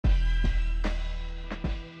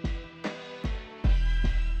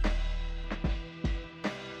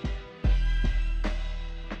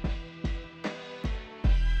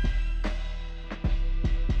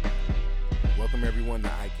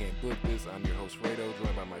I'm your host, Fredo,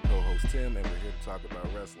 joined by my co-host, Tim, and we're here to talk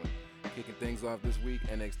about wrestling. Kicking things off this week,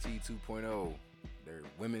 NXT 2.0, their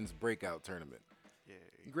women's breakout tournament. Yay.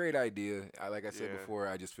 Great idea. Like I said before,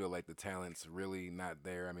 I just feel like the talent's really not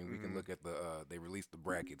there. I mean, we can look at they released the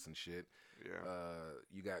brackets and shit. Yeah.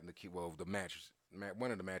 You got the match, one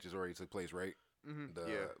of the matches already took place, right?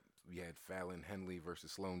 We had Fallon Henley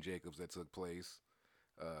versus Sloane Jacobs that took place.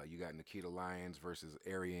 You got Nikita Lyons versus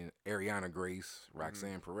Ariana Grace,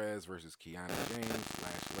 Roxanne Perez versus Kiana James,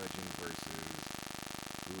 Lash Legend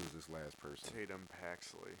versus, who is this last person? Tatum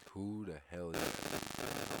Paxley. Who the hell is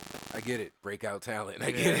that? I get it, breakout talent.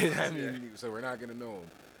 I get it. I mean, so we're not gonna know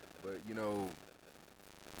him, but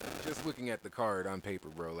just looking at the card on paper,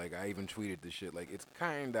 bro, like I even tweeted this shit, like it's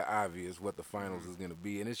kind of obvious what the finals is going to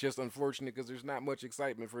be, and it's just unfortunate because there's not much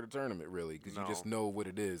excitement for the tournament, really, because you just know what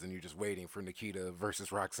it is, and you're just waiting for Nikita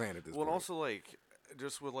versus Roxanne at this point. Well, also, like,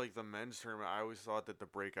 just with, like, the men's tournament, I always thought that the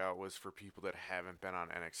breakout was for people that haven't been on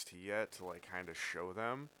NXT yet to, like, kind of show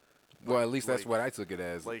them. Well, at least that's what I took it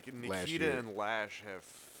as. Like, Nikita and Lash have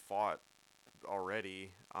fought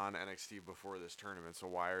already on NXT before this tournament, so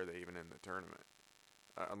why are they even in the tournament?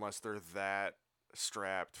 Unless they're that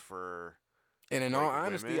strapped for. And in all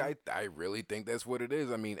honesty, I really think that's what it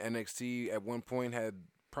is. I mean, NXT at one point had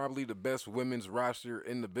probably the best women's roster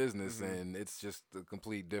in the business, and it's just a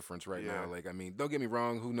complete difference right now. Like, I mean, don't get me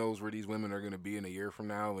wrong, who knows where these women are going to be in a year from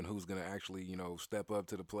now and who's going to actually, step up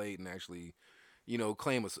to the plate and actually,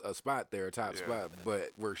 claim a spot there, a top spot. But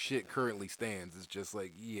where shit currently stands, it's just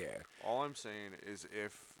like, All I'm saying is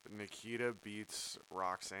if Nikita beats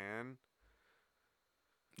Roxanne,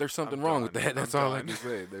 there's something wrong with that. That's all I can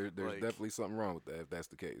say. There's definitely something wrong with that if that's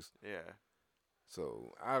the case. Yeah.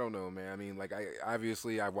 So I don't know, man. I mean, like I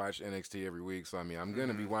watch NXT every week, so I mean I'm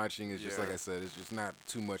gonna be watching. It's just like I said, it's just not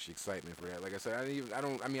too much excitement for that. Like I said,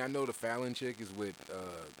 I know the Fallon chick is with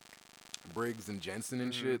Briggs and Jensen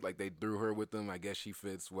and shit. Like they threw her with them. I guess she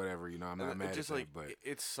fits. Whatever, I'm not mad at that. But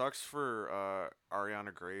it sucks for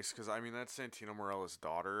Ariana Grace because I mean that's Santino Morella's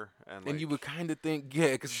daughter, and you would kind of think,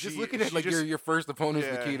 because just looking at like your first opponent's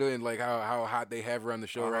Nikita and like how hot they have her on the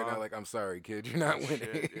show right now. Like I'm sorry, kid, you're not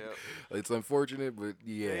winning. It's unfortunate, but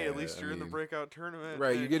hey, at least you're in the breakout tournament,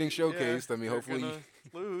 right? You're getting showcased. I mean, hopefully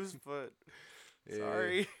lose, but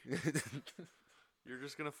sorry. You're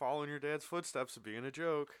just gonna follow in your dad's footsteps of being a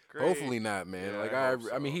joke. Great. Hopefully not, man.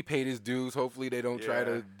 I mean, he paid his dues. Hopefully they don't try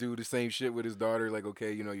to do the same shit with his daughter. Like,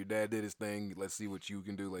 okay, your dad did his thing. Let's see what you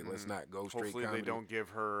can do. Like, let's not go straight. Hopefully comedy. They don't give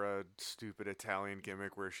her a stupid Italian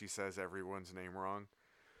gimmick where she says everyone's name wrong.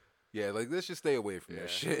 Yeah, like let's just stay away from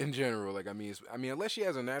that shit in general. Like, I mean, unless she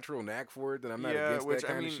has a natural knack for it, then I'm not against that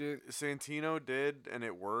kind of shit. Santino did, and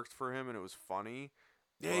it worked for him, and it was funny.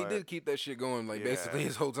 Yeah, he did keep that shit going, like, basically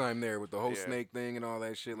his whole time there with the whole snake thing and all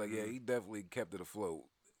that shit. Like, he definitely kept it afloat.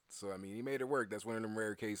 So, I mean, he made it work. That's one of them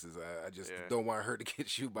rare cases. I just don't want her to get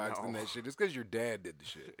shoeboxed in that shit just because your dad did the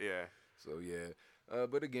shit. Yeah. So,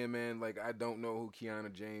 but again, man, like, I don't know who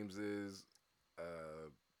Kiana James is.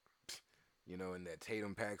 And that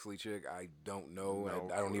Tatum Paxley chick, I don't know.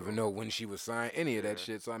 I don't even know when she was signed, any of that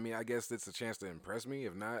shit. So, I mean, I guess it's a chance to impress me.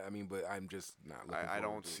 If not, I mean, but I'm just not looking I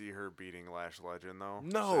don't see her beating Lash Legend, though.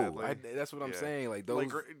 No, that's what I'm saying. Like, those.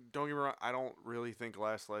 Like, don't get me wrong, I don't really think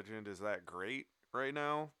Lash Legend is that great right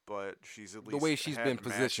now, but she's at least the way she's been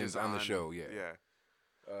positioned on the show, Yeah.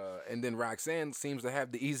 And then Roxanne seems to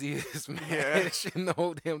have the easiest match in the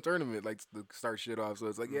whole damn tournament, like to start shit off. So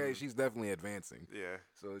it's like, she's definitely advancing. Yeah.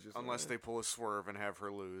 So it's just unless they pull a swerve and have her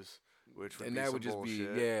lose, which would and be that some would just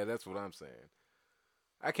bullshit. be that's what I'm saying.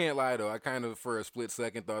 I can't lie though. I kind of for a split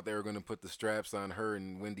second thought they were going to put the straps on her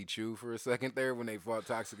and Wendy Chu for a second there when they fought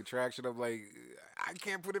Toxic Attraction. I'm like, I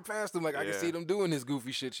can't put it past them. Like I can see them doing this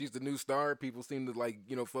goofy shit. She's the new star. People seem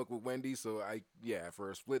to fuck with Wendy. So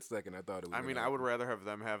for a split second I thought it was. I mean, I would rather have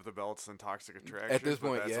them have the belts than Toxic Attraction. At this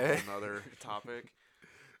point, that's another topic.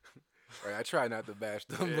 Right, I try not to bash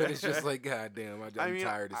them, but it's just like, God damn, I'm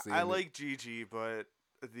tired of seeing it. I like Gigi, but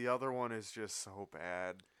the other one is just so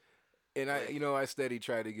bad. And I steady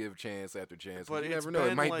try to give chance after chance. But you never know.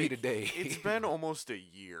 It might be today. It's been almost a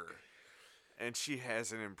year, and she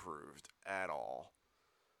hasn't improved at all.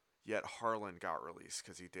 Yet Harlan got released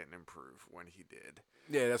because he didn't improve when he did.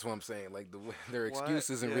 Yeah, that's what I'm saying. Like their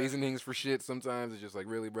excuses and reasonings for shit sometimes it's just like,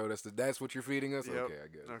 really, bro? That's what you're feeding us? Yep. Okay, I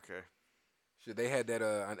get it. Okay. Shit, they had that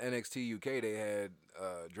on NXT UK. They had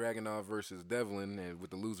Dragunov versus Devlin, and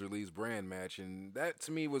with the loser leaves brand match, and that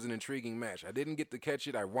to me was an intriguing match. I didn't get to catch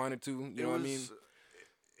it. I wanted to. You know what I mean?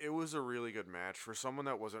 It was a really good match for someone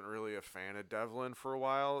that wasn't really a fan of Devlin for a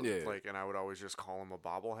while. Yeah. And I would always just call him a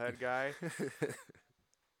bobblehead guy.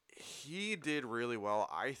 He did really well.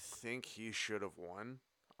 I think he should have won,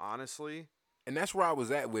 honestly. And that's where I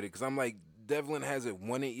was at with it, because I'm like, Devlin hasn't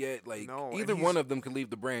won it yet. Like, no, either one of them can leave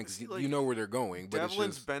the brand, because you know where they're going. But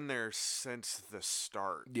Devlin's been there since the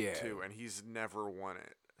start, too, and he's never won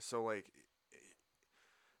it. So, like,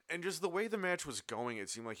 and just the way the match was going, it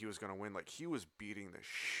seemed like he was going to win. Like, he was beating the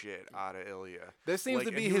shit out of Ilya. That seems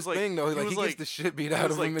to be his thing, though. Like, he gets the shit beat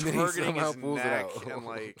out of him, and then he somehow pulls it out. And,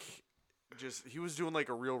 like, just, he was doing, like,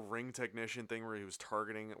 a real ring technician thing where he was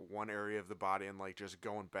targeting one area of the body and, like, just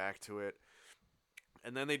going back to it.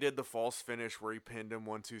 And then they did the false finish where he pinned him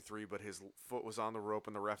 1, 2, 3, but his foot was on the rope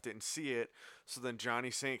and the ref didn't see it. So then Johnny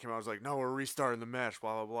Saint came out and was like, no, we're restarting the match,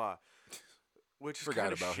 blah, blah, blah. Which is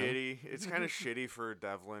kind of shitty. It's kind of shitty for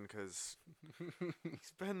Devlin because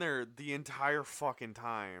he's been there the entire fucking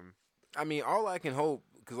time. I mean, all I can hope,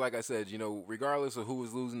 because like I said, you know, regardless of who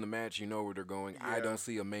was losing the match, you know where they're going. Yeah. I don't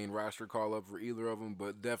see a main roster call up for either of them,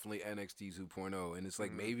 but definitely NXT 2.0. And it's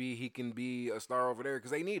like maybe he can be a star over there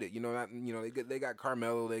because they need it. You know, they got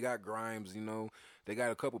Carmelo, they got Grimes, you know, they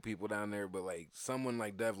got a couple people down there, but like someone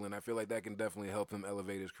like Devlin, I feel like that can definitely help him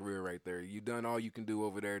elevate his career right there. You done all you can do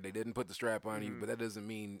over there. They didn't put the strap on you, but that doesn't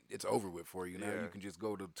mean it's over with for you. Now you can just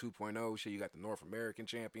go to 2.0. Shit, you got the North American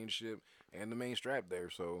Championship and the main strap there,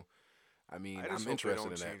 so. I mean, I'm interested in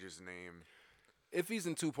that. Change his name. If he's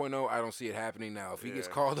in 2.0, I don't see it happening now. If he gets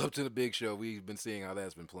called up to the big show, we've been seeing how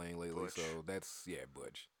that's been playing lately. Butch. So that's,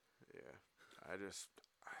 Butch. Yeah.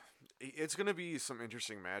 It's going to be some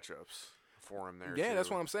interesting matchups for him there, Yeah, that's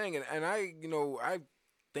what I'm saying. And I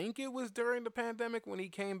think it was during the pandemic when he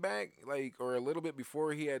came back, like, or a little bit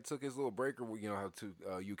before he had took his little break, or, you know,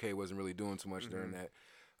 how UK wasn't really doing too much during that.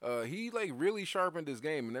 He like really sharpened his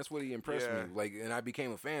game, and that's what he impressed me. Like, and I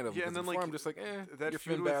became a fan of him. And then before, like, I'm just like, that you're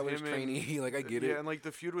feud Finn with Balor's him trainee. Like, I get it. Yeah, and like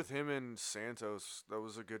the feud with him and Santos, that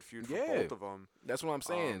was a good feud for both of them. That's what I'm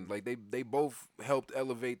saying. Like they both helped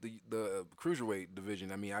elevate the cruiserweight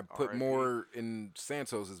division. I mean, I put more in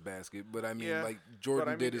Santos's basket, but I mean, like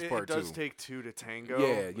Jordan did his part too. It does take two to tango.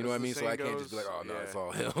 Yeah, you know what I mean. So I can't just be like, oh no, it's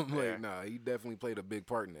all him. Like, nah, he definitely played a big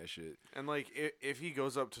part in that shit. And like, if he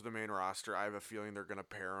goes up to the main roster, I have a feeling they're gonna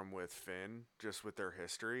pair him with Finn. Just with their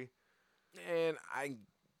history, and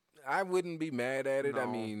I wouldn't be mad at it. No. I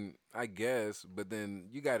mean, I guess, but then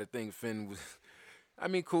you got to think Finn was. I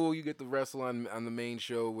mean, cool. You get to wrestle on the main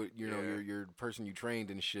show with your person you trained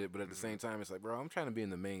and shit, but at the same time, it's like, bro, I'm trying to be in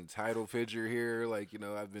the main title picture here. Like, you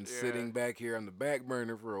know, I've been sitting back here on the back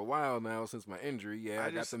burner for a while now since my injury. Yeah, I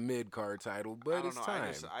got the mid card title, but it's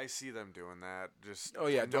time. I see them doing that. Just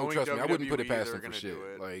don't trust me. I wouldn't put it past them for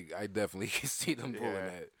shit. Like, I definitely can see them pulling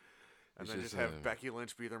that. And then just have Becky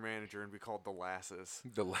Lynch be their manager and be called the Lasses.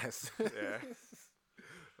 The Lasses. Yeah.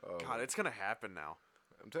 God, it's going to happen now.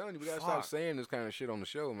 I'm telling you, we got to stop saying this kind of shit on the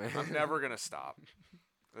show, man. I'm never going to stop.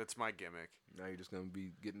 That's my gimmick. Now you're just going to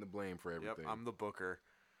be getting the blame for everything. Yep, I'm the booker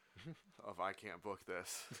of I can't book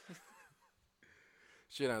this.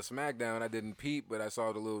 Shit, on SmackDown, I didn't peep, but I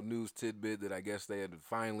saw the little news tidbit that I guess they had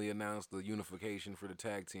finally announced the unification for the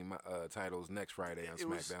tag team titles next Friday on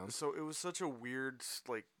SmackDown. So it was such a weird,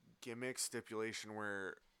 like, gimmick stipulation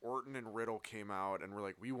where Orton and Riddle came out and were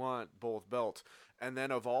like, we want both belts. And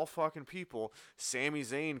then of all fucking people, Sami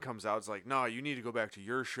Zayn comes out. It's like, nah, you need to go back to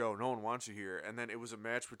your show. No one wants you here. And then it was a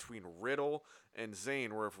match between Riddle and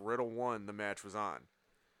Zayn where if Riddle won, the match was on.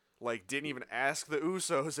 Like, didn't even ask the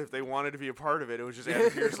Usos if they wanted to be a part of it. It was just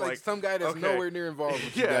Adam Pearce like some guy that's nowhere near involved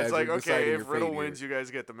with you guys. It's like, okay, if Riddle wins, you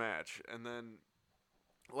guys get the match. And then,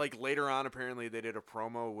 like, later on, apparently they did a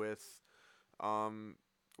promo with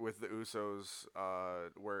the Usos,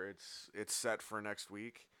 where it's set for next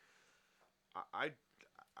week. I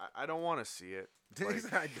don't want to see it.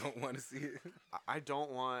 Like, I don't want to see it. I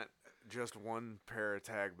don't want just one pair of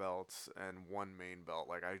tag belts and one main belt.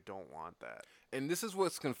 Like, I don't want that. And this is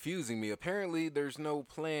what's confusing me. Apparently, there's no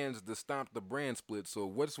plans to stop the brand split. So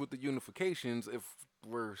what's with the unifications if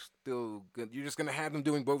we're still good? You're just going to have them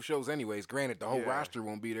doing both shows anyways. Granted, the whole roster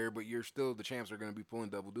won't be there, but the champs are going to be pulling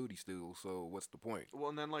double duty still. So what's the point? Well,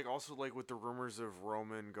 and then like also like with the rumors of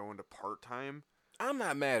Roman going to part-time. I'm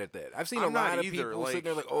not mad at that. I've seen a lot of people sitting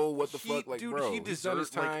there like, oh, what the fuck? Like, dude, bro, he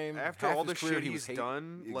deserves time. Like, after all the shit he's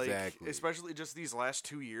done, exactly. Like, especially just these last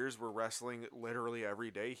 2 years where wrestling literally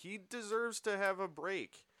every day, he deserves to have a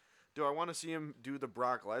break. Do I want to see him do the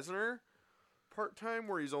Brock Lesnar part-time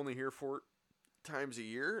where he's only here 4 times a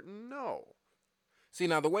year? No. See,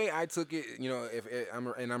 now the way I took it, you know,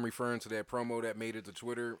 I'm referring to that promo that made it to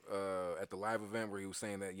Twitter at the live event where he was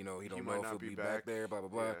saying that, you know, he don't know if he'll be back there, blah, blah,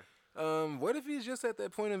 blah. Yeah. What if he's just at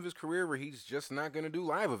that point of his career where he's just not going to do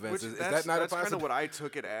live events? Is that not a possibility? That's kind of what I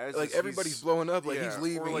took it as. Like, everybody's blowing up. Like, he's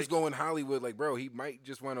leaving. He's going Hollywood. Like, bro, he might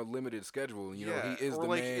just want a limited schedule. You know, he is the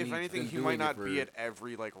man. If anything, he might not be at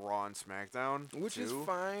every, like, Raw and SmackDown. Which is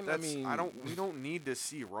fine. We don't need to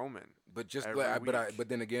see Roman. But but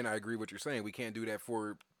then again, I agree with what you're saying. We can't do that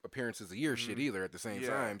for appearances a year shit either at the same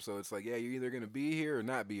time. So it's like, you're either going to be here or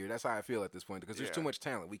not be here. That's how I feel at this point because there's too much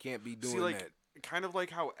talent. We can't be doing that. Kind of like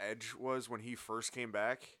how Edge was when he first came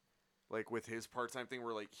back, like with his part-time thing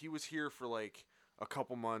where like he was here for like a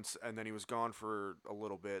couple months and then he was gone for a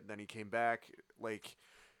little bit, then he came back. Like,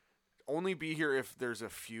 only be here if there's a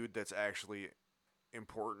feud that's actually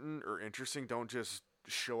important or interesting. Don't just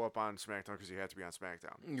show up on SmackDown because you have to be on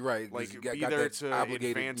SmackDown. Right. Like, be there to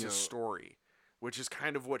advance his story, which is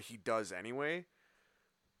kind of what he does anyway.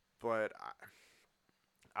 But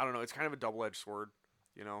I don't know. It's kind of a double-edged sword,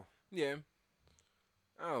 you know? Yeah.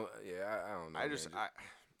 Oh yeah, I don't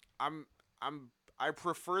know. I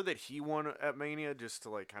prefer that he won at Mania just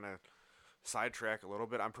to like kind of sidetrack a little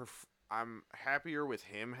bit. I'm happier with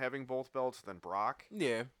him having both belts than Brock.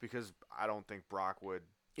 Yeah, because I don't think Brock would.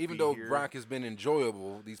 Even though Brock has been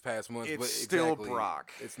enjoyable these past months, it's still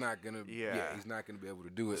Brock. It's not gonna. Yeah, he's not gonna be able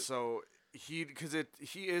to do it. So he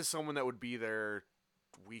is someone that would be there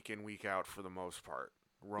week in week out for the most part.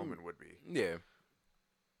 Roman would be. Yeah.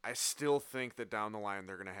 I still think that down the line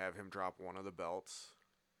they're going to have him drop one of the belts.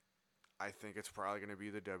 I think it's probably going to be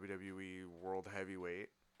the WWE World Heavyweight.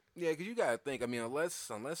 Yeah, because you got to think, I mean, unless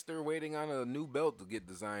they're waiting on a new belt to get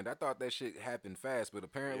designed. I thought that shit happened fast, but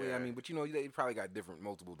apparently, I mean, but you know, they probably got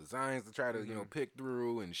multiple designs to try to, you know, pick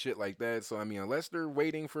through and shit like that. So, I mean, unless they're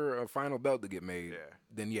waiting for a final belt to get made,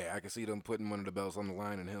 then I can see them putting one of the belts on the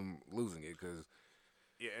line and him losing it.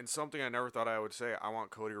 Yeah, and something I never thought I would say, I want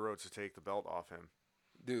Cody Rhodes to take the belt off him.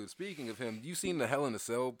 Dude, speaking of him, you seen the Hell in a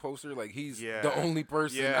Cell poster? Like, he's the only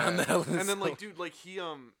person on the Hell in a Cell. And then, like, dude, like, he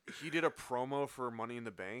did a promo for Money in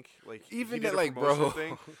the Bank. Like, even that, like, bro.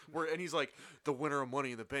 Thing and he's like, the winner of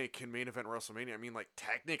Money in the Bank can main event WrestleMania. I mean, like,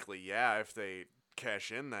 technically, yeah, if they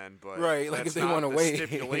cash in then, but right, like, if they want to wait.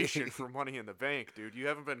 Stipulation for Money in the Bank, dude. You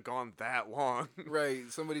haven't been gone that long.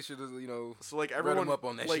 Right. Somebody should have, you know, so, like, everyone, up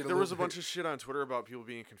on that like, there was a bunch of shit on Twitter about people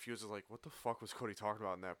being confused. Like, what the fuck was Cody talking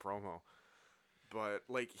about in that promo? But,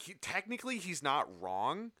 like, he's not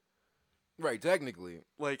wrong. Right, technically.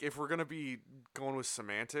 Like, if we're going to be going with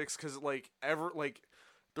semantics, because, like,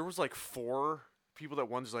 there was, like, 4 people that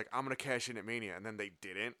one was like, I'm going to cash in at Mania, and then they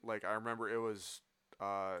didn't. Like, I remember it was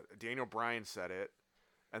Daniel Bryan said it,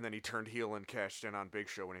 and then he turned heel and cashed in on Big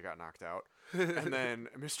Show when he got knocked out. And then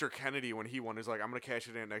Mr. Kennedy, when he won, is like, I'm going to cash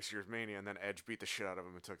it in at next year's Mania, and then Edge beat the shit out of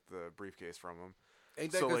him and took the briefcase from him.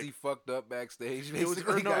 Ain't that because he fucked up backstage? It was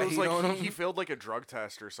like he failed like a drug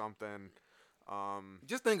test or something.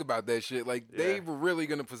 Just think about that shit. Like, they were really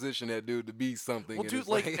gonna position that dude to be something. Well, dude,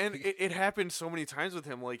 like, and it happened so many times with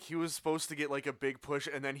him. Like, he was supposed to get like a big push,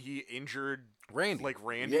 and then he injured Randy.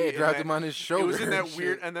 Yeah, dropped him on his shoulder. It was in that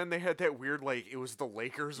weird, and then they had that weird, like, it was the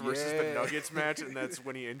Lakers versus the Nuggets match, and that's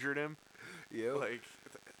when he injured him. Yeah, like,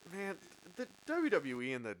 man, the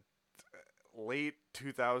WWE in the late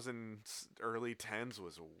 2000s, early 10s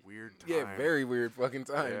was a weird time. Yeah, very weird fucking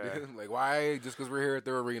time, dude. Like, why? Just because we're here at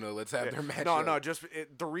the arena, let's have their match. No, just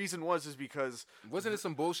the reason is because wasn't it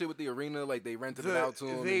some bullshit with the arena? Like, they rented it out to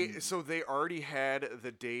them. So they already had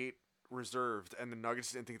the date reserved, and the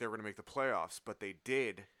Nuggets didn't think they were going to make the playoffs, but they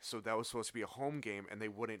did. So that was supposed to be a home game, and they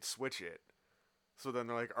wouldn't switch it. So then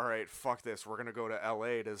they're like, all right, fuck this. We're going to go to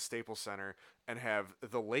L.A. to the Staples Center and have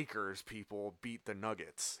the Lakers people beat the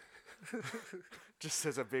Nuggets. Just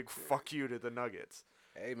as a big fuck you to the Nuggets.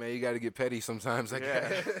 Hey, man, you got to get petty sometimes, I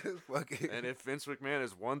guess. Fuck it. And if Vince McMahon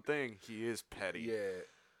is one thing, he is petty. Yeah.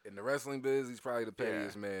 In the wrestling biz, he's probably the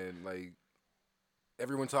pettiest man. Like,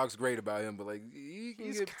 everyone talks great about him, but, like,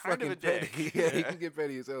 he's get kind fucking of a petty. He can get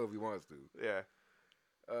petty as hell if he wants to. Yeah.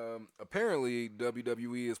 Apparently,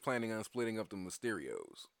 WWE is planning on splitting up the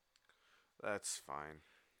Mysterios. That's fine.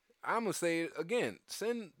 I'm going to say it again.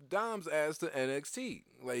 Send Dom's ass to NXT.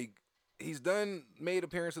 Like, he's made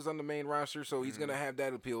appearances on the main roster, so he's going to have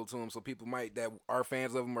that appeal to him. So people that are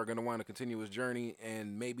fans of him are going to want to continue his journey,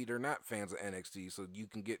 and maybe they're not fans of NXT, so you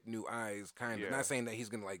can get new eyes, kind of. Not saying that he's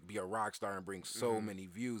going to, like, be a rock star and bring so many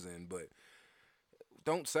views in, but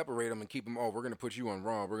don't separate him and keep him, we're going to put you on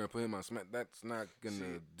Raw, we're going to put him on SmackDown. That's not going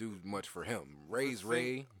to do much for him. Ray's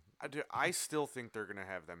Ray. I still think they're going to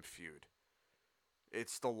have them feud.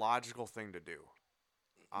 It's the logical thing to do.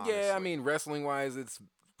 Honestly. Yeah, I mean, wrestling-wise, it's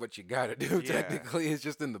what you got to do. Technically, it's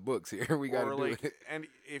just in the books here. We got to do it. And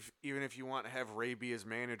even if you want to have Ray be his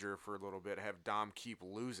manager for a little bit, have Dom keep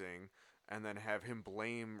losing, and then have him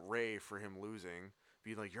blame Ray for him losing,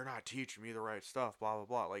 be like, "You're not teaching me the right stuff," blah blah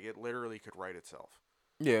blah. Like, it literally could write itself.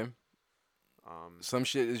 Yeah. Some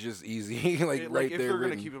shit is just easy, like right if there. If they're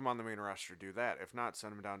gonna keep him on the main roster, do that. If not,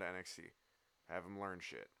 send him down to NXT, have him learn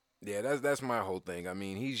shit. Yeah, that's my whole thing. I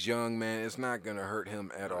mean, he's young, man. It's not gonna hurt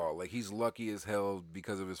him at all. Like, he's lucky as hell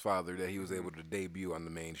because of his father that he was able to debut on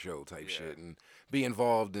the main show type shit and be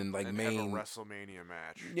involved in like and main have a WrestleMania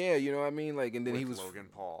match. Yeah, you know what I mean. Like, and then he was Logan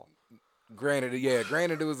Paul. Granted,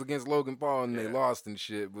 it was against Logan Paul and they lost and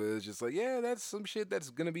shit, but it's just like, yeah, that's some shit that's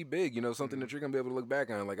gonna be big, you know, something that you're gonna be able to look back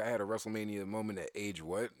on. Like, I had a WrestleMania moment at age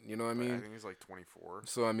what, you know what I mean? I think he's like 24.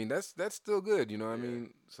 So I mean, that's still good, you know what I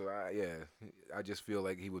mean? So I just feel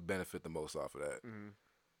like he would benefit the most off of that.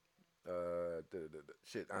 The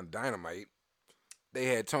shit on Dynamite. They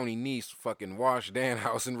had Tony Nese fucking wash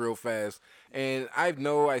Danhausen real fast. And I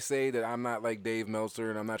say that I'm not like Dave Meltzer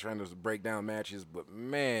and I'm not trying to break down matches, but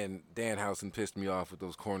man, Danhausen pissed me off with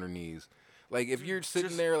those corner knees. Like, if you're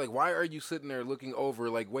sitting there, like, why are you sitting there looking over,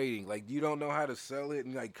 like, waiting? Like, you don't know how to sell it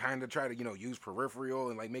and, like, kind of try to, you know, use peripheral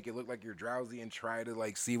and, like, make it look like you're drowsy and try to,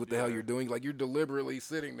 like, see what the hell you're doing. Like, you're deliberately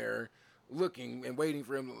sitting there looking and waiting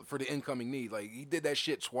for him for the incoming knee. Like, he did that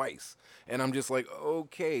shit twice. And I'm just like,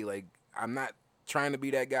 okay, like, I'm not trying to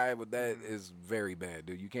be that guy, but that is very bad,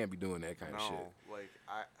 dude. You can't be doing that kind of shit. Like,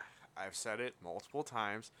 I've said it multiple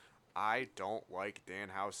times. I don't like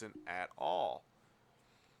Danhausen at all.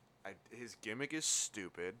 His gimmick is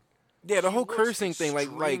stupid. Yeah, the whole cursing thing, like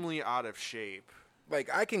extremely out of shape. Like,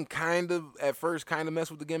 I can at first mess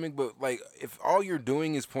with the gimmick, but, like, if all you're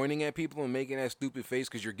doing is pointing at people and making that stupid face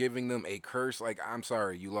because you're giving them a curse, like, I'm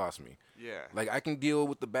sorry, you lost me. Yeah. Like, I can deal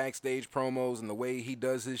with the backstage promos and the way he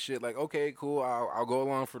does his shit. Like, okay, cool, I'll go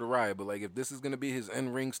along for the ride. But, like, if this is going to be his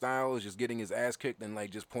in-ring style, is just getting his ass kicked and,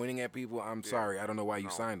 like, just pointing at people, I'm sorry. I don't know why you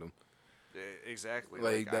signed him. Exactly.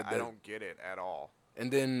 Like I don't get it at all. And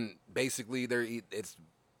then, basically, it's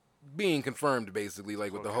being confirmed, basically,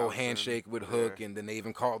 like with the whole handshake with Hook, and then they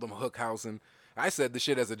even called him Hookhausen. I said the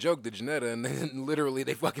shit as a joke to Janetta, and then literally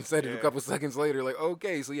they fucking said it a couple seconds later, like,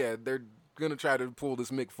 okay, so yeah, they're gonna try to pull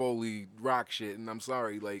this Mick Foley rock shit, and I'm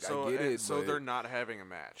sorry, like, I get it. So they're not having a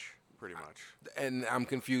match, pretty much. And I'm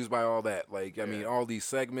confused by all that. Like, I mean, all these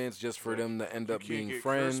segments just for them to end up being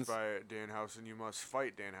friends. You can't get cursed by Danhausen, you must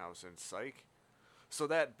fight Danhausen, psych. So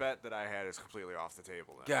that bet that I had is completely off the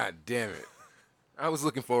table then. God damn it. I was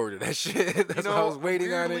looking forward to that shit. That's why I was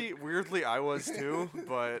waiting on it. Weirdly, I was too,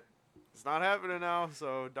 but it's not happening now,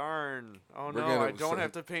 so darn. Oh, no, I don't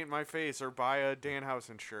have to paint my face or buy a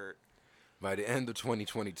Danhausen shirt. By the end of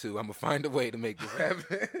 2022, I'm going to find a way to make this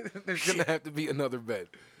happen. There's going to have to be another bet.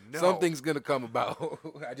 No. Something's going to come about.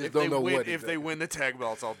 I just don't know what. If they win the tag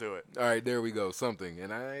belts, I'll do it. All right, there we go. Something.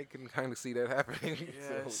 And I can kind of see that happening.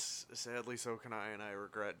 Yes, sadly so can I, and I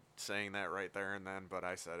regret saying that right there and then, but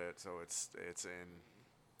I said it, so it's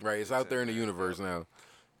in. Right, it's out there in the universe now.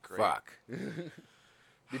 Great. Fuck.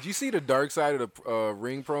 Did you see the Dark Side of the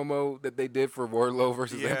Ring promo that they did for Wardlow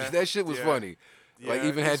versus MJF? That shit was funny. Yeah, like,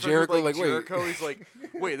 even had Jericho, like, Jericho, wait. He's like,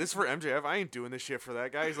 wait, this is for MJF? I ain't doing this shit for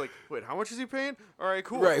that guy. He's like, wait, how much is he paying? All right,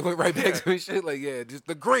 cool. Right, went right back to his shit. Like, yeah, just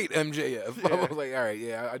the great MJF. Yeah. I was like, all right,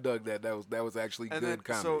 yeah, I dug that. That was actually good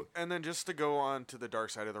comedy. And then just to go on to the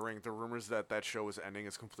Dark Side of the Ring, the rumors that show is ending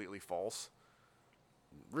is completely false.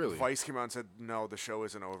 Really? Vice came out and said, no, the show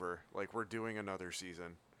isn't over. Like, we're doing another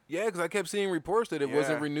season. Yeah, because I kept seeing reports that it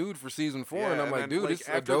wasn't renewed for season 4, and I'm like, dude, it's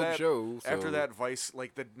a dope show. So. After that, Vice,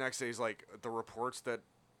 like, the next day is like, the reports that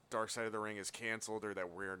Dark Side of the Ring is canceled or that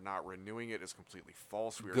we're not renewing it is completely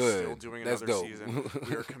false. We are still doing another season.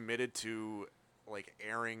 We are committed to, like,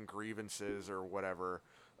 airing grievances or whatever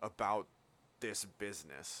about this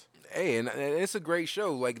business. Hey, and it's a great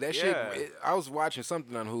show. Like, that shit, I was watching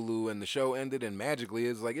something on Hulu, and the show ended, and magically,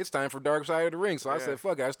 it's like, it's time for Dark Side of the Ring. So I said,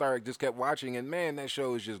 fuck it. I just kept watching, and man, that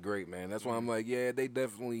show is just great, man. That's why I'm like, yeah, they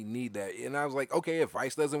definitely need that. And I was like, okay, if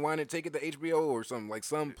Vice doesn't want it, take it to HBO or something. Like,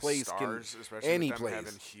 some place Stars, can, especially any with them place.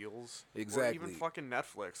 having heels. Exactly. Or even fucking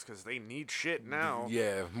Netflix, because they need shit now.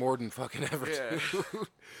 Yeah, more than fucking ever. Yeah.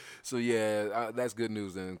 So yeah, that's good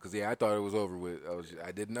news then, because I thought it was over with.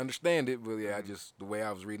 I didn't understand it, but I just the way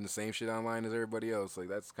I was reading the same shit online as everybody else, like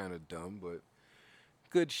that's kind of dumb, but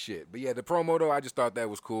good shit. But yeah, the promo though, I just thought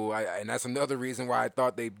that was cool. And that's another reason why I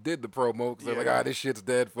thought they did the promo, because they're like, this shit's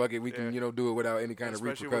dead. Fuck it, we can do it without any kind of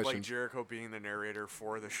repercussions. Especially with like Jericho being the narrator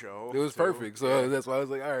for the show. It was perfect. So that's why I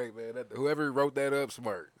was like, all right, man. Whoever wrote that up,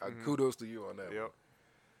 smart. Kudos to you on that. Yep.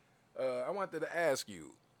 I wanted to ask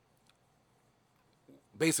you.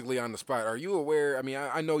 basically on the spot, are you aware? I mean,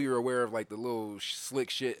 I know you're aware of like the little slick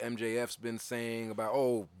shit MJF's been saying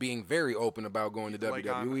about being very open about going to like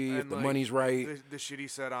WWE if the money's right. The shit he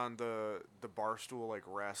said on the Barstool like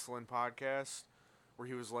wrestling podcast, where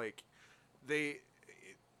he was like, because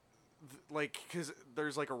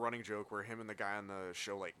there's like a running joke where him and the guy on the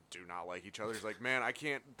show like do not like each other. He's like, man, I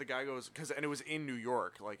can't. The guy goes, and it was in New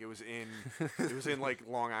York, like it was in like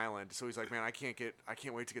Long Island. So he's like, man, I can't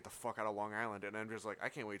wait to get the fuck out of Long Island. And I'm just like, I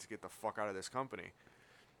can't wait to get the fuck out of this company.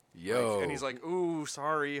 Yo. Like, and he's like, ooh,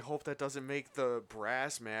 sorry, hope that doesn't make the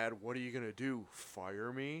brass mad. What are you gonna do?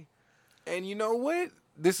 Fire me? And you know what?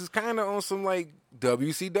 This is kind of on some like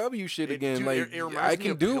WCW shit again. Dude, like it I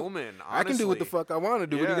can do, Pillman, I can do what the fuck I want to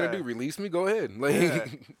do. Yeah. What are you gonna do? Release me? Go ahead. Like, yeah.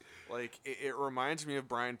 Like it reminds me of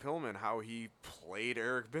Brian Pillman, how he played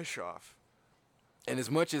Eric Bischoff. And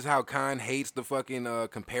as much as how Khan hates the fucking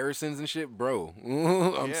comparisons and shit, bro,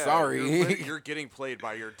 I'm sorry. You're getting played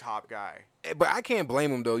by your top guy. But I can't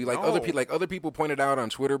blame him though. Other people pointed out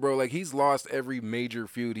on Twitter, bro. Like he's lost every major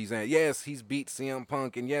feud he's in. Yes, he's beat CM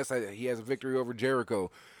Punk, and yes, he has a victory over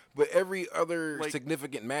Jericho. But every other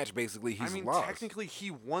significant match, basically, he's lost. Technically,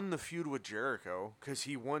 he won the feud with Jericho because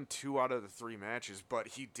he won 2 out of the 3 matches, but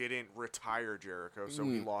he didn't retire Jericho, so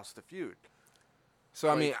he lost the feud. So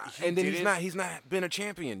I mean, and then he's not been a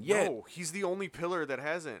champion yet. No, he's the only pillar that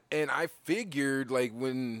hasn't. And I figured, like,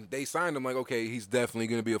 when they signed him, like, okay, he's definitely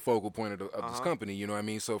going to be a focal point of this company. You know what I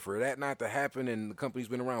mean? So for that not to happen, and the company's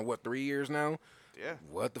been around 3 years now. Yeah.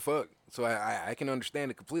 What the fuck? So I can understand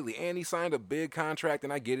it completely. And he signed a big contract,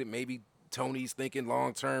 and I get it. Maybe Tony's thinking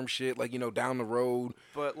long-term shit, like, down the road.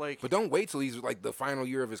 But don't wait till he's, like, the final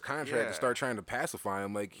year of his contract to start trying to pacify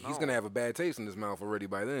him. Like, he's going to have a bad taste in his mouth already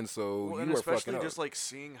by then, so you are fucking up. Especially just, like,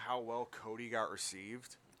 seeing how well Cody got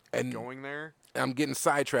received and going there. I'm getting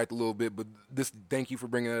sidetracked a little bit, but thank you for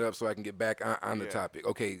bringing that up so I can get back on the topic.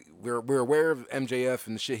 Okay, we're aware of MJF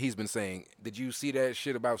and the shit he's been saying. Did you see that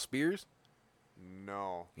shit about Spears?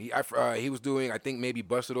 No. He was doing, I think, maybe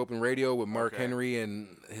Busted Open Radio with Mark Henry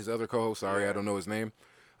and his other co-host. Sorry, I don't know his name.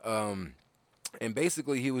 And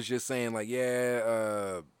basically, he was just saying, like,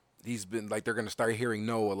 he's been, like, they're going to start hearing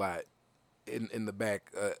no a lot in the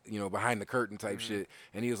back, behind the curtain type shit.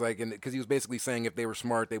 And he was like, because he was basically saying if they were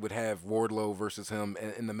smart, they would have Wardlow versus him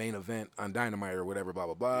in the main event on Dynamite or whatever, blah,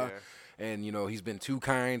 blah, blah. Yeah. And, he's been too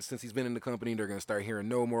kind since he's been in the company. They're going to start hearing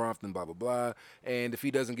no more often, blah, blah, blah. And if he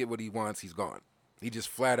doesn't get what he wants, he's gone. He just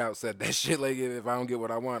flat out said that shit. Like, if I don't get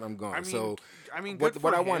what I want, I'm gone.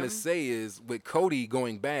 What I want to say is, with Cody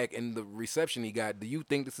going back and the reception he got, do you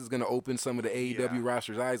think this is going to open some of the AEW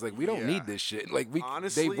roster's eyes? Like, we don't need this shit. Like,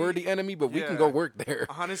 honestly, they were the enemy, but we can go work there.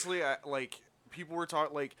 Honestly, people were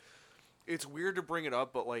talking, like, it's weird to bring it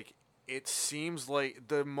up, but, like, it seems like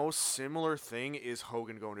the most similar thing is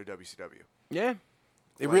Hogan going to WCW. Yeah.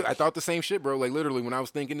 I thought the same shit, bro. Like, literally, when I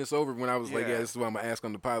was thinking this over, when I was like, this is what I'm going to ask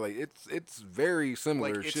on the pod, like, it's very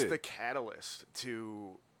similar shit. It's the catalyst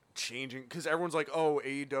to changing, because everyone's like, oh,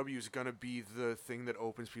 AEW is going to be the thing that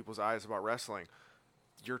opens people's eyes about wrestling.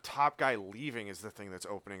 Your top guy leaving is the thing that's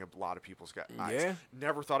opening a lot of people's eyes. Yeah.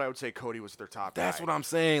 Never thought I would say Cody was their top guy. That's what I'm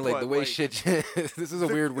saying. Like, the way shit... this is a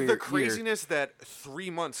weird The craziness that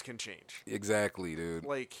 3 months can change. Exactly, dude.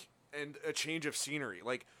 Like, and a change of scenery.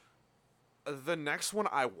 Like, the next one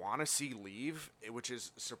I want to see leave, which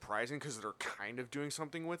is surprising because they're kind of doing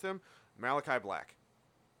something with him, Malachi Black.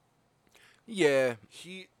 Yeah.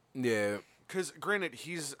 Because, granted,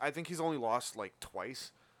 I think he's only lost, like,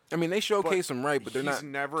 twice. I mean, they showcase him right, but he's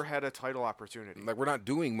never had a title opportunity. Like, we're not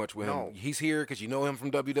doing much with him. He's here because you know him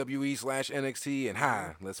from WWE/NXT,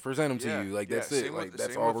 and let's present him to you. Like, that's it. Like,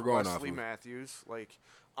 that's all we're going off of. Wesley Matthews, like,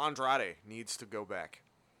 Andrade needs to go back.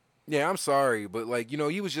 Yeah, I'm sorry, but, like,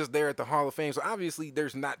 he was just there at the Hall of Fame, so obviously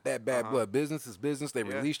there's not that bad blood. Business is business. They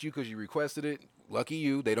released you because you requested it. Lucky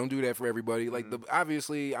you. They don't do that for everybody. Like,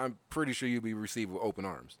 obviously, I'm pretty sure you'll be received with open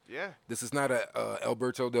arms. Yeah. This is not a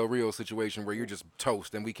Alberto Del Rio situation where you're just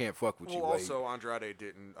toast and we can't fuck with you. Well, also, Andrade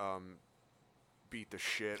didn't beat the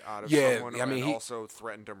shit out of someone. I mean, he also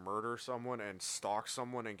threatened to murder someone and stalk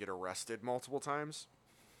someone and get arrested multiple times.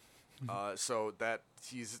 So that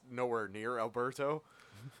he's nowhere near Alberto.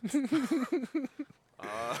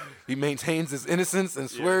 He maintains his innocence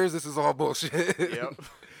and swears this is all bullshit. Yep.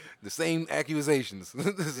 The same accusations.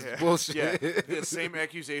 This is bullshit. Yeah, the same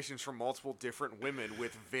accusations from multiple different women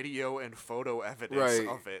with video and photo evidence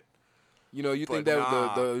of it. You think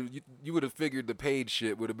that you would have figured the Paige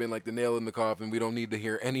shit would have been like the nail in the coffin. We don't need to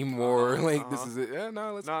hear any more. This is it. Yeah,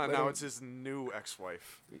 now it's his new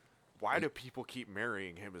ex-wife. Why do people keep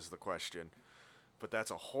marrying him is the question. But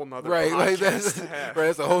that's a whole nother podcast to have.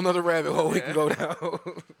 That's a whole nother rabbit hole we can go down.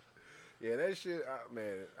 Yeah, that shit,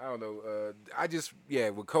 man, I don't know.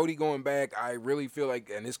 With Cody going back, I really feel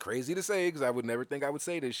like, and it's crazy to say because I would never think I would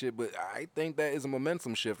say this shit, but I think that is a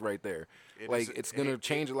momentum shift right there. It's going to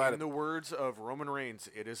change a lot In the words of Roman Reigns,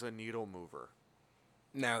 it is a needle mover.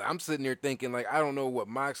 Now, I'm sitting there thinking, like, I don't know what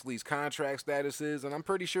Moxley's contract status is, and I'm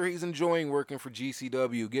pretty sure he's enjoying working for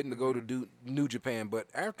GCW, getting to go to New Japan, but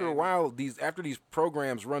after a while, after these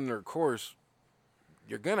programs run their course,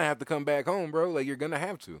 you're going to have to come back home, bro. Like, you're going to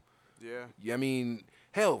have to. Yeah. I mean,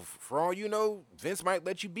 hell, for all you know, Vince might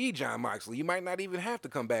let you be Jon Moxley. You might not even have to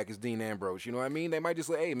come back as Dean Ambrose. You know what I mean? They might just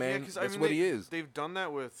say, hey, man, that's what he is. They've done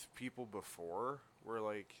that with people before where,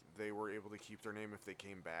 like, they were able to keep their name if they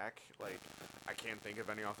came back. Like, I can't think of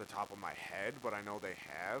any off the top of my head, but I know they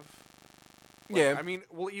have. Like, yeah. I mean,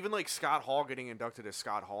 well, even, like, Scott Hall getting inducted as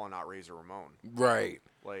Scott Hall and not Razor Ramon. Right.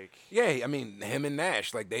 Like, yeah, I mean, him and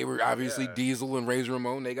Nash, like, they were obviously Diesel and Razor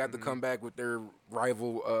Ramon. They got to come back with their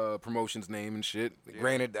rival promotion's name and shit. Yeah.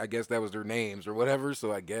 Granted, I guess that was their names or whatever,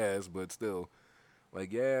 so I guess, but still.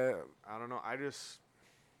 Like, yeah. I don't know.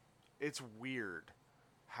 It's weird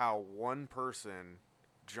how one person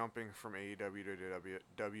jumping from AEW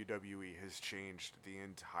to WWE has changed the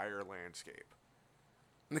entire landscape.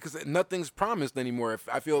 Because nothing's promised anymore.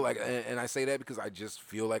 I feel like, and I say that because I just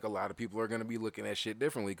feel like a lot of people are going to be looking at shit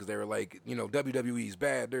differently because they were like, you know, WWE's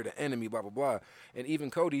bad, they're the enemy, blah, blah, blah. And even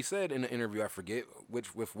Cody said in the interview, I forget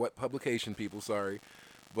with what publication, people, sorry,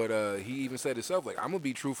 but he even said himself, like, I'm going to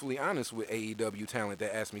be truthfully honest with AEW talent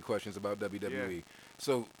that ask me questions about WWE. Yeah.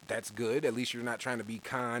 So that's good. At least you're not trying to be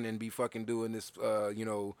con and be fucking doing this, you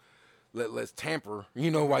know, let's tamper,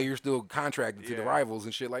 you know, while you're still contracted to the rivals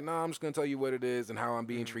and shit. Like, nah, I'm just going to tell you what it is and how I'm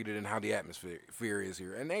being treated and how the atmosphere is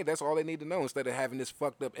here. And, hey, that's all they need to know instead of having this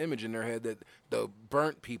fucked up image in their head that the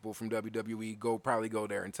burnt people from WWE probably go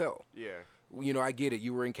there and tell. Yeah. You know, I get it.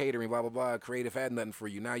 You were in catering, blah, blah, blah. Creative had nothing for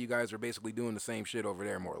you. Now you guys are basically doing the same shit over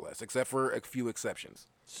there, more or less, except for a few exceptions.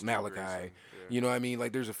 Malachi. You know what I mean?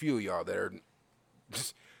 Like, there's a few of y'all that are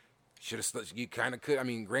just... You kind of could. I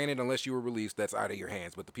mean, granted, unless you were released, that's out of your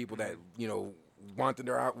hands. But the people that, you know, wanted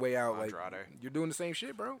their way out, Andrade. like, you're doing the same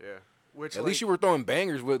shit, bro. Yeah. Which, at least you were throwing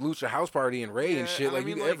bangers with Lucha House Party and Ray and shit. And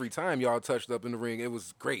like, every time y'all touched up in the ring, it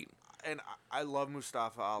was great. And I love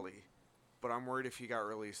Mustafa Ali, but I'm worried if he got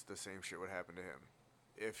released, the same shit would happen to him.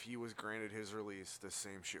 If he was granted his release, the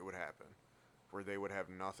same shit would happen. Where they would have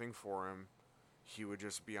nothing for him. He would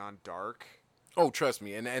just be on Dark. Oh, trust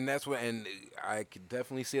me, and that's what, and I could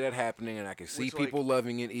definitely see that happening, and I could see people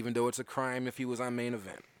loving it, even though it's a crime if he was on Main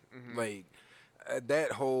Event. Mm-hmm. Like,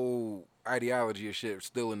 that whole ideology of shit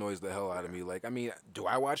still annoys the hell out of me. Like, I mean, do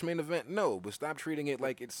I watch Main Event? No, but stop treating it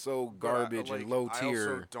like it's so garbage and low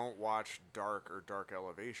tier. I also don't watch Dark or Dark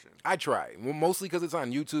Elevation. I try, well, mostly because it's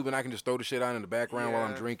on YouTube, and I can just throw the shit on in the background while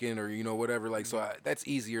I'm drinking or, you know, whatever. Like, so that's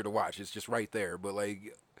easier to watch. It's just right there, but,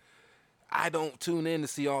 like... I don't tune in to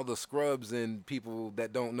see all the scrubs and people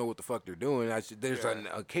that don't know what the fuck they're doing. There's an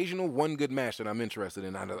occasional one good match that I'm interested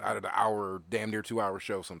in out of the hour, damn near 2 hour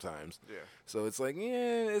show sometimes. Yeah. So it's like,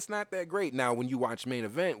 it's not that great. Now, when you watch Main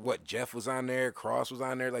Event, Jeff was on there, Cross was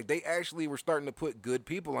on there. Like, they actually were starting to put good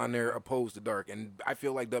people on there opposed to Dark. And I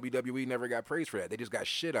feel like WWE never got praised for that. They just got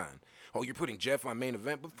shit on. Oh, you're putting Jeff on Main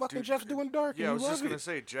Event, but fucking Jeff's doing Dark. Yeah, I was just going to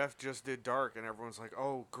say, Jeff just did Dark, and everyone's like,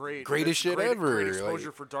 oh, great. Greatest shit ever. Great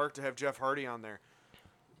exposure for Dark to have Jeff Hardy on there.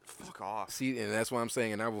 Fuck off. See, and that's what I'm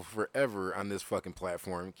saying, and I will forever on this fucking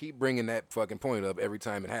platform keep bringing that fucking point up every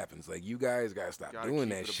time it happens. Like, you guys gotta stop doing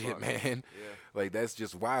that shit, man. Yeah. Like, that's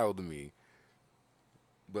just wild to me.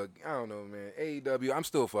 But I don't know, man. AEW, I'm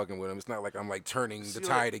still fucking with them. It's not like I'm like turning the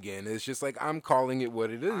tide again. It's just like I'm calling it what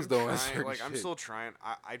it is, though. I'm still trying.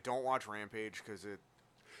 I don't watch Rampage because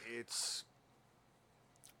it's.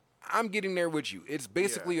 I'm getting there with you. It's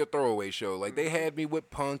basically a throwaway show. Like, they had me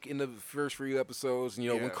with Punk in the first few episodes. And,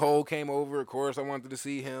 you know, when Cole came over, of course, I wanted to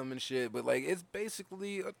see him and shit. But, like, it's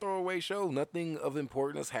basically a throwaway show. Nothing of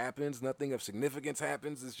importance happens. Nothing of significance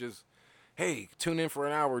happens. It's just, hey, tune in for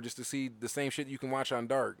an hour just to see the same shit you can watch on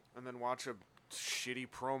Dark. And then watch a shitty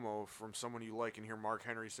promo from someone you like and hear Mark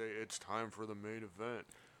Henry say, it's time for the main event.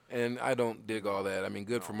 And I don't dig all that. I mean,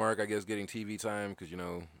 good for Mark, I guess, getting TV time because, you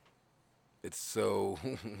know, it's so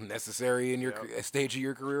necessary in your stage of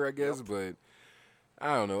your career, I guess. But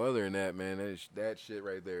I don't know. Other than that, man, that shit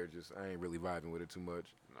right there, just I ain't really vibing with it too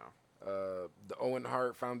much. No. The Owen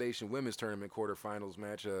Hart Foundation Women's Tournament quarterfinals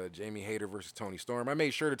match, Jamie Hayter versus Toni Storm. I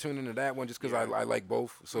made sure to tune into that one just because I like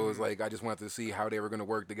both. So it's like I just wanted to see how they were going to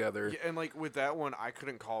work together. Yeah, and like with that one, I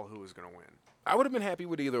couldn't call who was going to win. I would have been happy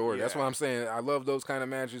with either or. Yeah. That's why I'm saying I love those kind of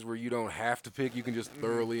matches where you don't have to pick. You can just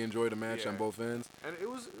thoroughly enjoy the match on both ends. And it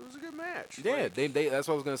was a good match. Yeah, they that's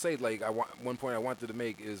what I was gonna say. Like one point I wanted to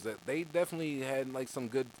make is that they definitely had like some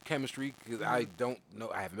good chemistry. Because I don't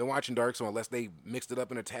know, I haven't been watching Dark, so unless they mixed it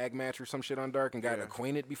up in a tag match or some shit on Dark and got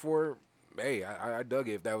acquainted before, hey, I dug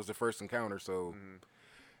it if that was the first encounter. So,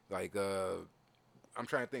 like, I'm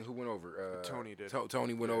trying to think who went over. Tony did.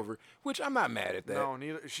 Tony went over, which I'm not mad at that. No,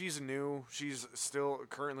 neither. She's new. She's still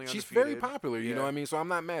currently undefeated. She's very popular, you know what I mean? So I'm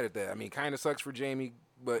not mad at that. I mean, kind of sucks for Jamie,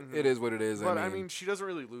 but it is what it is. But, I mean, she doesn't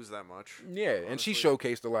really lose that much. Yeah, honestly. And she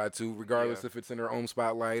showcased a lot, too, regardless if it's in her own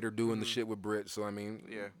spotlight or doing the shit with Britt. So, I mean,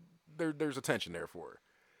 there's attention there for her.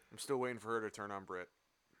 I'm still waiting for her to turn on Britt.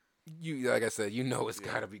 Like I said, you know it's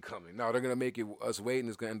got to be coming. No, they're going to make it us wait, and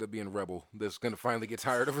it's going to end up being Rebel that's going to finally get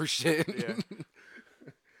tired of her shit. Yeah.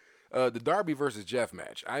 The Darby versus Jeff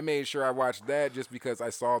match. I made sure I watched that just because I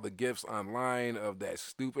saw the gifs online of that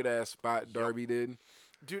stupid ass spot Darby did.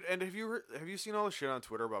 Dude, and have you seen all the shit on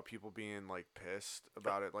Twitter about people being like pissed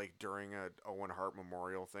about it, like during a Owen Hart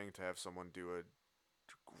Memorial thing to have someone do a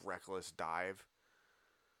reckless dive?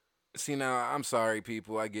 See, now I'm sorry,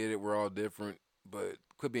 people. I get it. We're all different, but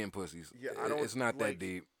quit being pussies. Yeah, it's not that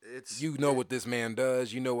deep. You know what this man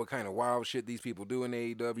does. You know what kind of wild shit these people do in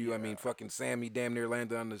AEW. Yeah. I mean, fucking Sammy damn near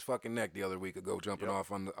landed on his fucking neck the other week ago, jumping off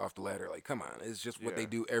the ladder. Like, come on, it's just what they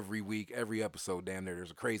do every week, every episode. Damn near,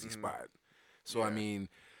 there's a crazy spot. So I mean,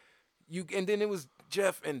 and then it was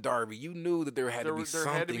Jeff and Darby. You knew that there had to be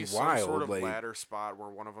something wild, some sort of like ladder spot where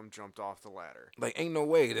one of them jumped off the ladder. Like, ain't no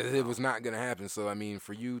way that it was not gonna happen. So I mean,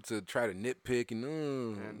 for you to try to nitpick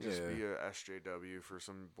and just be a SJW for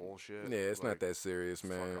some bullshit. Yeah, it's not that serious,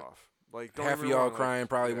 man. Fuck off. Like, half of y'all crying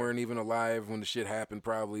probably weren't even alive when the shit happened,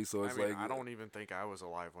 probably. So it's I don't even think I was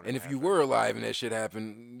alive when. And if you were alive and that shit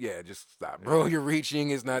happened, just stop, bro. You're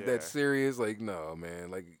reaching. It's not that serious. Like, no,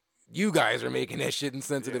 man. Like, you guys are making that shit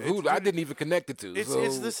insensitive. Who I didn't even connect it to.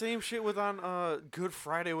 It's the same shit with on Good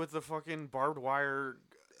Friday with the fucking barbed wire.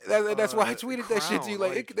 That's why I tweeted that shit to you.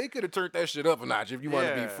 Like they could have turned that shit up a notch if you want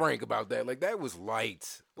to be frank about that. Like, that was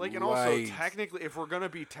light. Like, and also technically, if we're gonna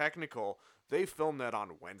be technical, they filmed that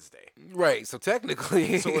on Wednesday. Right. So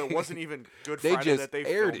technically, so it wasn't even Good Friday that they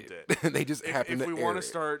aired filmed it. They just happened to air it. If we want to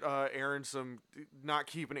start airing some not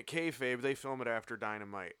keeping it kayfabe, they film it after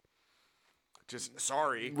Dynamite. Just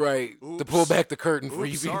sorry. Right. Oops. To pull back the curtain for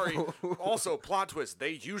you sorry. people. Also, plot twist.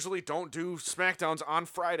 They usually don't do SmackDowns on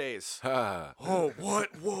Fridays. Oh,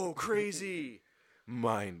 what? Whoa, crazy.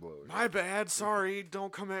 Mind blowing. My bad. Sorry.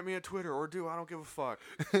 Don't come at me at Twitter. Or do. I don't give a fuck.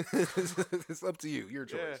 It's up to you. Your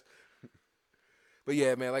choice. Yeah. But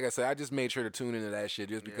yeah, man, like I said, I just made sure to tune into that shit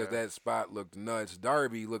just because that spot looked nuts.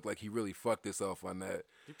 Darby looked like he really fucked himself on that.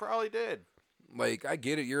 He probably did. Like, I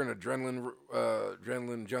get it. You're an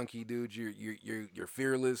adrenaline junkie, dude. You're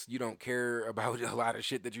fearless. You don't care about a lot of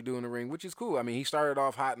shit that you do in the ring, which is cool. I mean, he started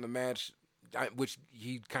off hot in the match, which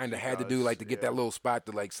he kind of had to do, like, to get that little spot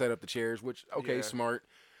to, like, set up the chairs, which, smart.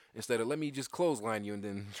 Instead of, let me just clothesline you and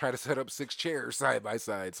then try to set up 6 chairs side by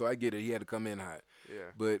side. So I get it. He had to come in hot.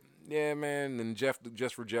 Yeah. But, yeah, man, and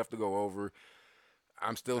just for Jeff to go over,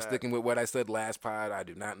 I'm still sticking with what I said last pod. I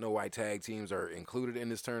do not know why tag teams are included in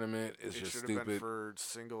this tournament. It's just stupid. It should have been for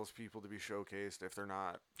singles people to be showcased if they're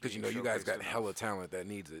not. Because, you guys got hella talent that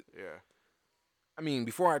needs it. Yeah. I mean,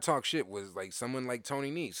 before I talk shit was like someone like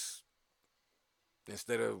Tony Nese.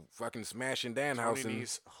 Instead of fucking smashing Danhausen. Tony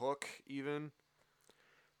Nese, Hook, even.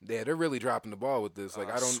 Yeah, they're really dropping the ball with this. Like,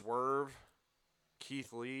 I don't. Swerve,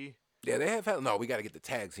 Keith Lee. Yeah, they have. No, we got to get the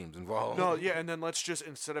tag teams involved. No, yeah, and then let's just,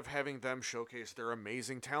 instead of having them showcase their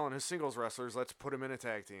amazing talent as singles wrestlers, let's put them in a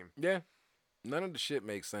tag team. Yeah. None of the shit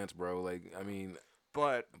makes sense, bro. Like, I mean,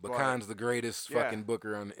 but Khan's the greatest fucking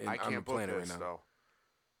booker on the planet right now. Though.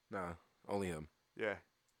 Nah, only him. Yeah.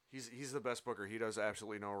 He's the best booker. He does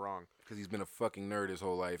absolutely no wrong. Because he's been a fucking nerd his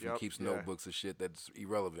whole life and keeps notebooks of shit that's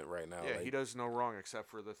irrelevant right now. Yeah, he does no wrong except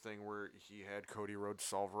for the thing where he had Cody Rhodes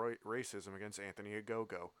solve racism against Anthony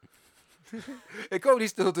Ogogo. And Cody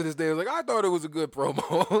still to this day was like, I thought it was a good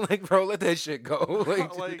promo. Like, bro, let that shit go.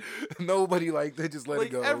 Like nobody they just let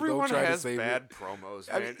it go. Everyone Don't try has to save bad it.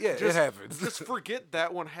 promos, man. I mean, yeah, it happens. Just forget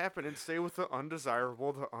that one happened and stay with the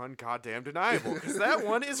undesirable, the ungoddamn deniable. Because that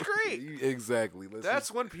one is great. Exactly.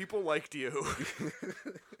 That's when people liked you.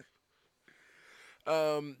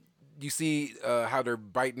 You see how they're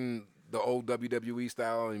biting the old WWE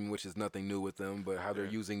style, which is nothing new with them, but how they're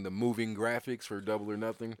using the moving graphics for Double or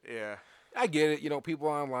Nothing. Yeah. I get it. People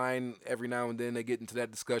online, every now and then, they get into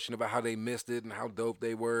that discussion about how they missed it and how dope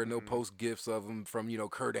they were, and they'll post GIFs of them from,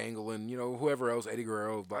 Kurt Angle and, whoever else, Eddie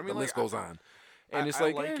Guerrero, the list goes on. And it's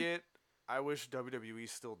I like it. I wish WWE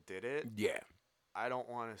still did it. Yeah. I don't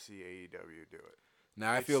want to see AEW do it.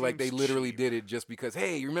 Now, I feel like they literally cheap. did it just because,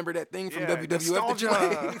 hey, you remember that thing from WWF?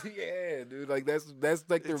 Nostalgia. Yeah, dude. Like, that's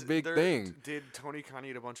like their big thing. Did Tony Khan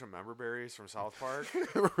eat a bunch of member berries from South Park?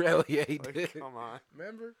 Really? Yeah, he like, did. Come on.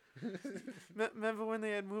 Remember? Remember when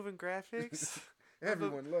they had moving graphics?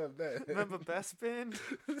 Everyone loved that. Remember Bespin?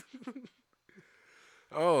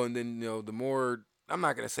 Oh, and then, the more, I'm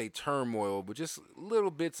not going to say turmoil, but just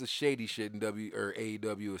little bits of shady shit in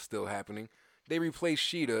AEW is still happening. They replaced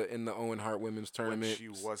Sheeta in the Owen Hart Women's Tournament.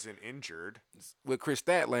 When she wasn't injured. With Chris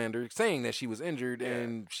Statlander saying that she was injured,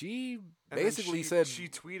 and she basically said... She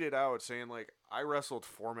tweeted out saying, like, I wrestled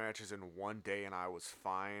 4 matches in one day and I was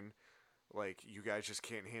fine. Like, you guys just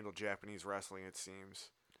can't handle Japanese wrestling, it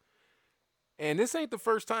seems. And this ain't the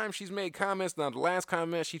first time she's made comments. Now, the last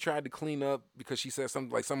comment she tried to clean up because she said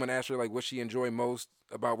something like someone asked her like what she enjoyed most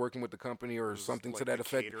about working with the company or something to that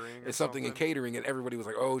effect. It's something in catering, and everybody was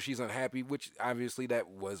like, "Oh, she's unhappy," which obviously that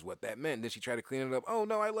was what that meant. Then she tried to clean it up. "Oh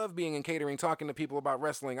no, I love being in catering, talking to people about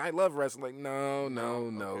wrestling. I love wrestling." No.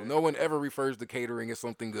 Okay. No one ever refers to catering as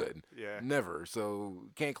something good. Yeah, never. So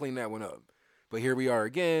can't clean that one up. But here we are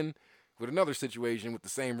again with another situation with the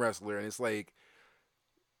same wrestler, and it's like,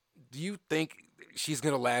 do you think she's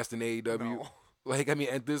gonna last in AEW? No. Like, I mean,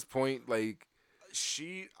 at this point, like,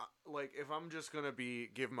 she, like, if I'm just gonna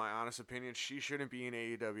give my honest opinion, she shouldn't be in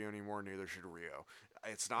AEW anymore. Neither should Rio.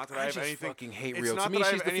 It's not that I have anything. Fucking hate Rio. To me,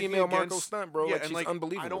 she's the female Marco Stunt, bro. Yeah, like, she's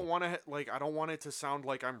unbelievable. I don't want to I don't want it to sound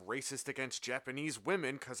like I'm racist against Japanese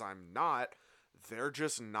women because I'm not. They're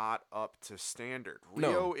just not up to standard.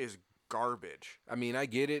 Rio is garbage. I mean, I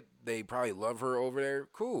get it. They probably love her over there.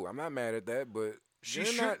 Cool. I'm not mad at that, but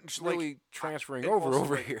she's not really transferring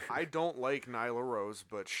over here. I don't like Nyla Rose,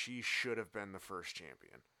 but she should have been the first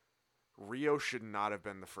champion. Rio should not have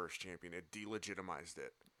been the first champion. It delegitimized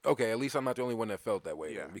it. Okay, at least I'm not the only one that felt that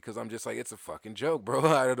way. Yeah. Then, because I'm just like, it's a fucking joke, bro.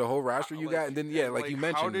 Out of the whole roster you got, and then like you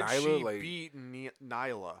mentioned, Nyla. How did she beat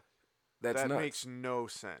Nyla? That makes no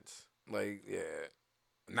sense. Like, yeah.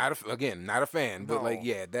 Not a fan, but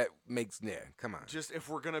that makes come on. Just if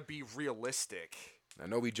we're gonna be realistic. I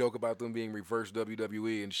know we joke about them being reverse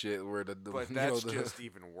WWE and shit, where but that's just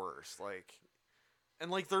even worse. Like, and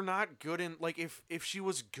like they're not good in like if she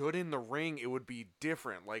was good in the ring, it would be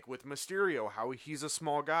different. Like with Mysterio, how he's a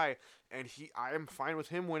small guy, and I am fine with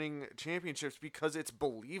him winning championships because it's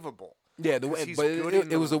believable. Yeah, but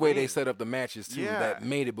it was the way they set up the matches too that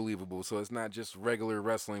made it believable. So it's not just regular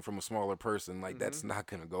wrestling from a smaller person. Like that's not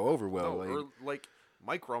gonna go over well. No, or like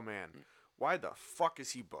Microman. Why the fuck is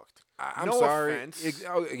he booked? I'm sorry.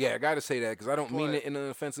 I gotta say that because I don't mean it in an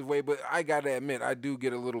offensive way, but I gotta admit I do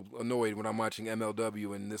get a little annoyed when I'm watching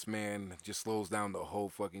MLW and this man just slows down the whole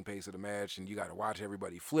fucking pace of the match, and you gotta watch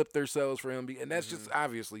everybody flip themselves for him, and that's just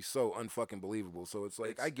obviously so unfucking believable. So it's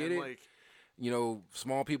like I get it. Like,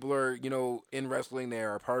 small people are in wrestling. They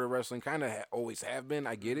are a part of wrestling. Kind of always have been.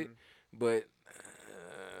 I get it, but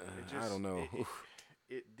I don't know.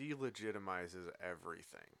 It delegitimizes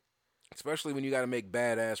everything. Especially when you got to make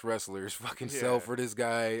badass wrestlers fucking sell for this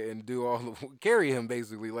guy and do carry him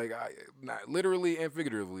basically, like not literally and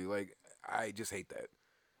figuratively. Like I just hate that.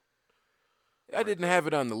 I didn't have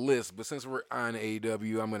it on the list, but since we're on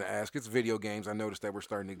AEW, I'm gonna ask. It's video games. I noticed that we're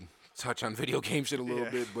starting to touch on video game shit a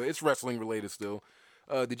little bit, but it's wrestling related still.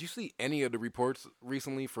 Did you see any of the reports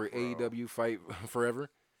recently for AEW Fight Forever?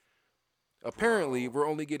 Apparently, we're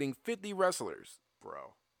only getting 50 wrestlers.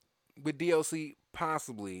 Bro. With DLC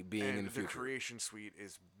possibly being in the future. The creation suite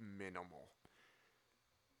is minimal.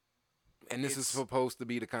 And this is supposed to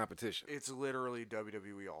be the competition. It's literally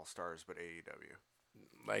WWE All-Stars, but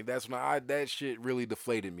AEW. Like, that's that shit really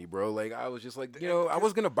deflated me, bro. Like, I was just like, I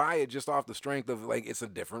was going to buy it just off the strength of, like, it's a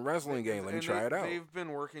different wrestling game. Let me try it out. They've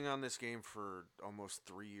been working on this game for almost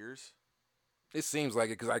 3 years. It seems like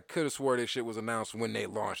it, because I could have swore this shit was announced when they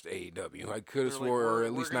launched AEW. I could have swore, or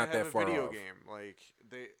at least not that far off. Video game. Like,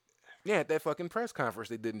 Yeah, at that fucking press conference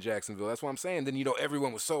they did in Jacksonville. That's what I'm saying. Then,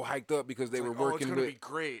 everyone was so hyped up because they were working it's gonna be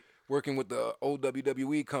great. Working with the old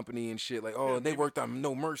WWE company and shit. Like, and they worked on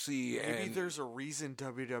No Mercy. Maybe there's a reason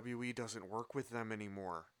WWE doesn't work with them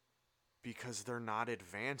anymore. Because they're not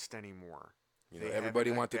advanced anymore.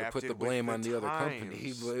 Everybody wanted to put the blame on the other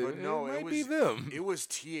company, but no, it might be them. It was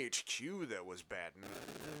THQ that was bad.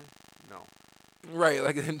 No. Right,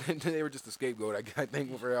 like they were just a scapegoat, I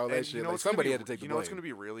think, for all that shit. Like, somebody had to take the blame. You know what's going to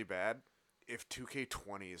be really bad? If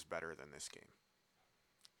 2K20 is better than this game.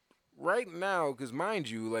 Right now, because mind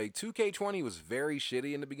you, like 2K20 was very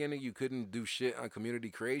shitty in the beginning. You couldn't do shit on community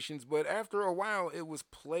creations, but after a while, it was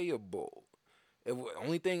playable.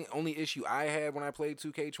 Only issue I had when I played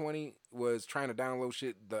 2K20 was trying to download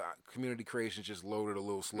shit. The community creation just loaded a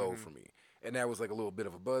little slow for me. And that was like a little bit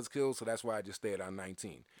of a buzzkill, so that's why I just stayed on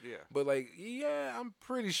 19. Yeah. But like, yeah, I'm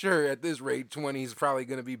pretty sure at this rate, 20 is probably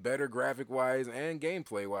going to be better graphic-wise and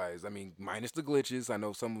gameplay-wise. I mean, minus the glitches. I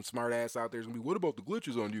know some smart-ass out there is going to be, what about the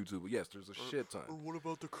glitches on YouTube? But yes, there's a shit ton. Or what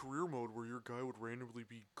about the career mode where your guy would randomly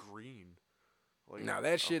be green? Like, now,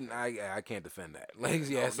 that shit, I can't defend that. Like,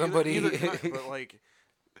 yeah, no, somebody... but like...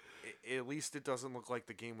 At least it doesn't look like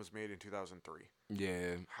the game was made in 2003.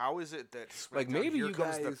 Yeah. How is it that like maybe Here you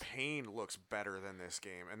Comes guys... the Pain looks better than this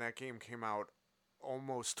game, and that game came out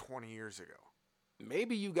almost 20 years ago?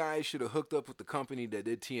 Maybe you guys should have hooked up with the company that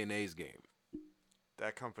did TNA's game.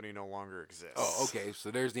 That company no longer exists. Oh, okay. So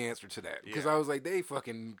there's the answer to that. Because I was like, they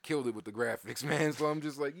fucking killed it with the graphics, man. So I'm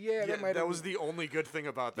just like, that was the only good thing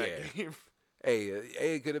about that game. Hey,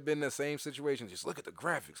 it could have been the same situation. Just look at the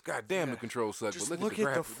graphics. God damn, the controls suck. Just but look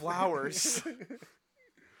at the flowers.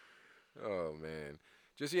 Oh, man.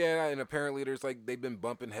 Just, and apparently there's like, they've been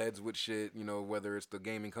bumping heads with shit, whether it's the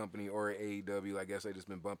gaming company or AEW. I guess they just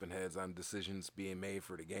been bumping heads on decisions being made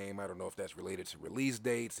for the game. I don't know if that's related to release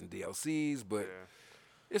dates and DLCs, but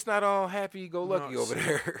it's not all happy-go-lucky over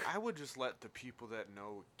there. I would just let the people that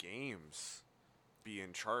know games be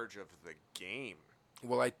in charge of the game.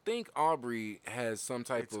 Well, I think Aubrey has some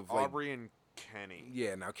type of Aubrey and Kenny.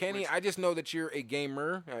 Yeah, now Kenny, I just know that you're a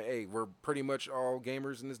gamer. Hey, we're pretty much all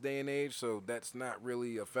gamers in this day and age, so that's not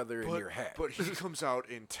really a feather in your hat. But he comes out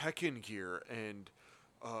in Tekken gear, and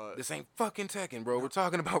this ain't fucking Tekken, bro. We're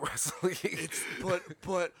talking about wrestling.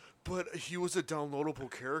 But he was a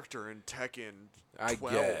downloadable character in Tekken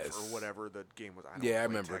 12 or whatever the game was. I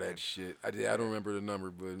remember Tekken. That shit. I don't remember the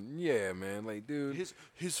number, but yeah, man, like, dude,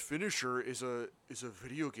 his finisher is a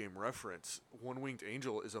video game reference. One-Winged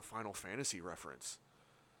Angel is a Final Fantasy reference.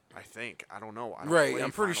 I think. I don't know.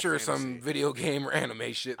 I'm pretty sure some video game or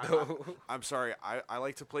anime shit though. I'm sorry. I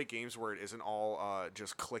like to play games where it isn't all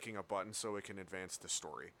just clicking a button so it can advance the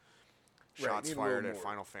story. Shots fired at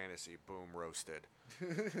Final Fantasy. Boom, roasted.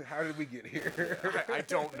 How did we get here? I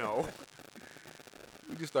don't know.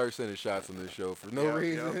 We just started sending shots on this show for no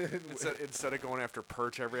reason. Instead of going after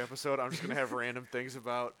Perch every episode, I'm just going to have random things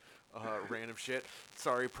about random shit.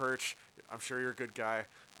 Sorry, Perch. I'm sure you're a good guy.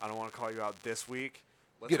 I don't want to call you out this week.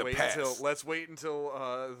 Let's wait until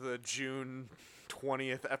the June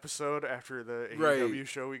 20th episode after the AEW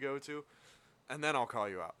show we go to. And then I'll call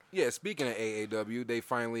you out. Yeah, speaking of AAW,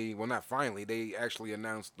 they actually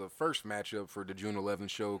announced the first matchup for the June 11th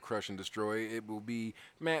show, Crush and Destroy. It will be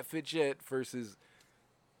Matt Fitchett versus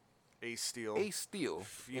Ace Steel.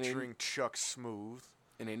 Featuring Chuck Smooth.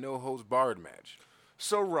 In a no-holds-barred match.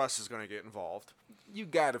 So Russ is going to get involved. You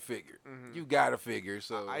got to figure. Mm-hmm. You got to figure.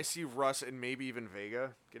 So I see Russ and maybe even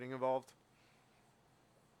Vega getting involved.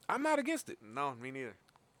 I'm not against it. No, me neither.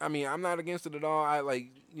 I mean, I'm not against it at all. I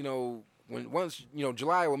once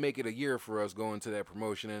July will make it a year for us going to that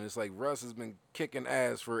promotion, and it's like Russ has been kicking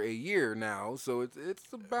ass for a year now, so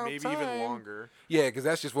it's about maybe time. Even longer. Yeah, because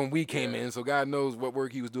that's just when we came in, so God knows what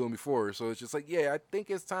work he was doing before. So it's just like, I think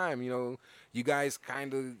it's time. You guys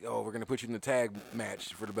kind of we're gonna put you in the tag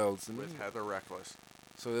match for the belts with Heather Reckless.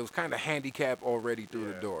 So it was kind of handicapped already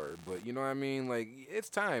through the door, but you know what I mean? Like, it's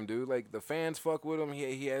time, dude. Like, the fans fuck with him.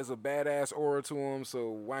 He has a badass aura to him, so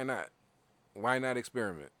why not? Why not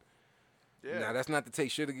experiment? Yeah. Now, that's not to take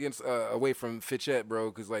shit away from Fitchett, bro,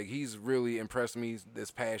 because, like, he's really impressed me this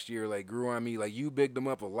past year. Like, grew on me. Like, you bigged him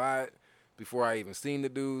up a lot before I even seen the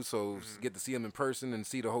dude, so get to see him in person and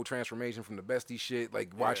see the whole transformation from the bestie shit,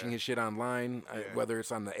 like, watching his shit online, whether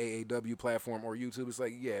it's on the AAW platform or YouTube. It's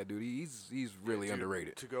like, dude, he's really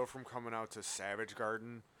underrated. To go from coming out to Savage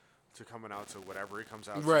Garden to coming out to whatever he comes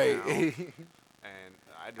out to now.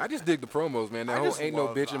 And I just dig the promos, man. That whole ain't no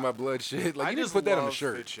bitch in my blood shit. Like, you just put that on a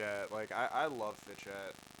shirt. Fitchett. Like, I love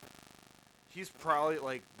Fitchett. He's probably,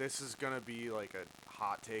 like, this is going to be, like, a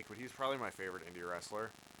hot take, but he's probably my favorite indie wrestler.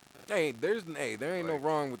 Hey, there ain't no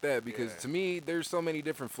wrong with that, because to me, there's so many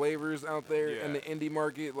different flavors out there in the indie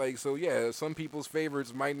market. Like, so some people's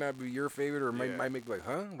favorites might not be your favorite, or might make like,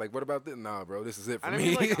 huh? Like, what about this? Nah, bro, this is it for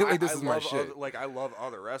me. Like, this is my shit. I love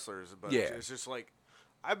other wrestlers, but it's just like,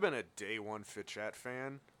 I've been a day one Fitchett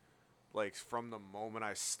fan. Like, from the moment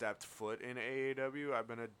I stepped foot in AAW, I've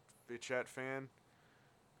been a Fitchett fan.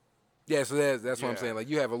 Yeah, so that's what I'm saying. Like,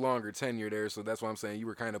 you have a longer tenure there, so that's why I'm saying you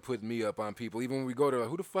were kind of putting me up on people. Even when we go to, like,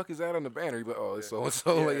 who the fuck is that on the banner? You're like, oh, it's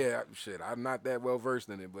so-and-so. Like, shit, I'm not that well versed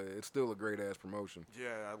in it, but it's still a great-ass promotion. Yeah,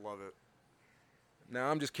 I love it.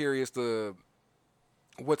 Now, I'm just curious to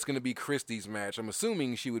what's going to be Christie's match? I'm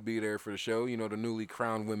assuming she would be there for the show. You know, the newly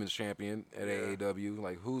crowned women's champion at AAW.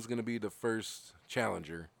 Like, who's going to be the first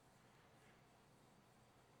challenger?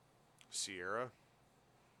 Sierra.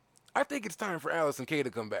 I think it's time for Allison Kay to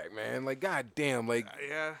come back, man. Like, goddamn, like,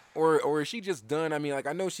 yeah. Or is she just done? I mean, like,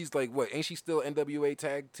 I know she's like, what? Ain't she still NWA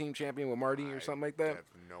Tag Team Champion with Marty or something like that? I have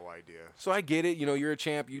no idea. So I get it. You know, you're a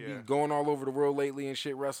champ. You've been going all over the world lately and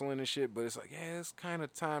shit, wrestling and shit. But it's like, yeah, it's kind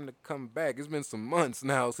of time to come back. It's been some months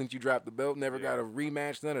now since you dropped the belt. Never got a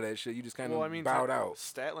rematch. None of that shit. You just kind of bowed out.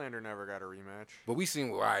 Statlander never got a rematch. But we seen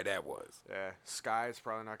why that was. Yeah, Sky's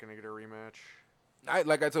probably not going to get a rematch.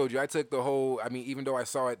 Like I told you, I took the whole. I mean, even though I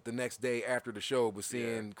saw it the next day after the show, but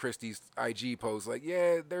seeing Christie's IG post, like,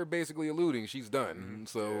 yeah, they're basically alluding she's done.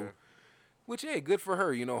 So, which, hey, good for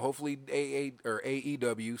her. You know, hopefully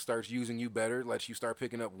AEW starts using you better, lets you start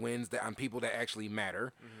picking up wins on people that actually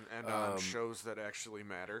matter, and on shows that actually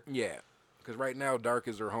matter. Yeah, because right now Dark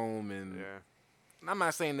is her home, and I'm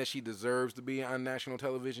not saying that she deserves to be on national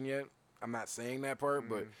television yet. I'm not saying that part,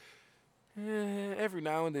 but. Every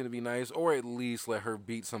now and then it'd be nice, or at least let her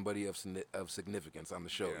beat somebody of significance on the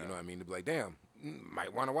show. You know what I mean? To be like, damn,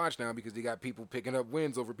 might want to watch now because you got people picking up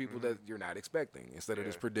wins over people that you're not expecting instead of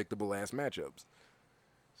just predictable ass matchups.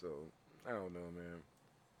 So I don't know,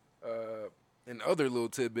 man. In other little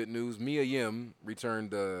tidbit news, Mia Yim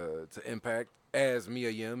returned to Impact as Mia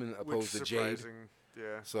Yim, and opposed to Jade.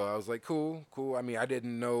 Yeah. So I was like, cool. I mean, I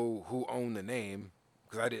didn't know who owned the name.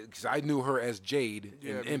 Because I knew her as Jade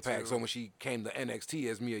in Impact, so when she came to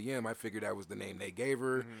NXT as Mia Yim, I figured that was the name they gave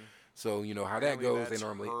her. So you know how that goes. They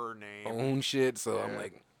normally own shit. So I'm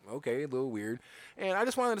like, okay, a little weird. And I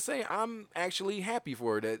just wanted to say I'm actually happy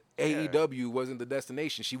for her that AEW wasn't the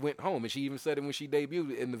destination. She went home, and she even said it when she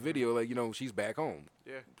debuted in the video, like, you know, she's back home.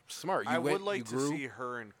 Yeah, smart. I would like to see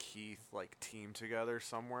her and Keith like team together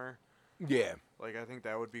somewhere. Yeah, like I think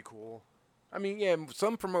that would be cool. I mean, yeah,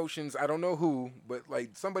 some promotions, I don't know who, but,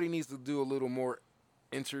 like, somebody needs to do a little more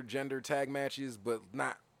intergender tag matches, but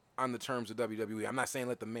not on the terms of WWE. I'm not saying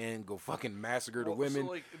let the man go fucking massacre the women,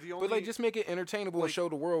 so, like, but, like, just make it entertainable and show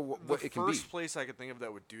the world what it can be. The first place I could think of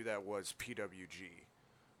that would do that was PWG,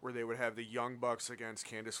 where they would have the Young Bucks against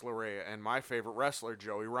Candice LeRae and my favorite wrestler,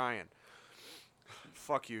 Joey Ryan.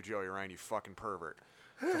 Fuck you, Joey Ryan, you fucking pervert.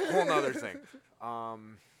 It's a whole nother thing.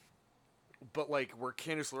 But, like, where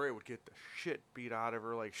Candice LeRae would get the shit beat out of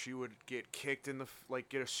her, like, she would get kicked in the, like,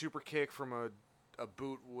 get a super kick from a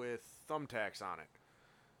boot with thumbtacks on it.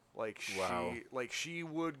 Like, she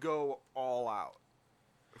would go all out.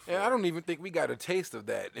 And I don't even think we got a taste of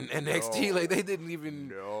that in NXT. No. Like, they didn't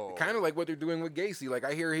even, kind of like what they're doing with Gacy. Like,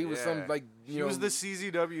 I hear he was some, like, you know. He was the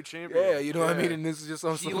CZW champion. Yeah, you know what I mean? And this is just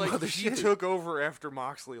some other shit. He took over after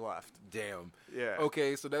Moxley left. Damn. Yeah.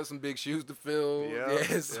 Okay, so that's some big shoes to fill.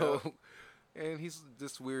 Yeah, so... Yeah. And he's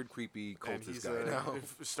this weird, creepy cultist guy now.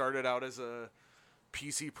 Started out as a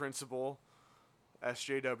PC principal,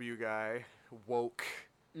 SJW guy, woke,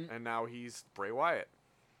 and now he's Bray Wyatt.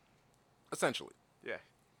 Essentially. Yeah.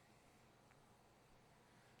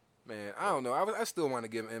 Man, I don't know. I still want to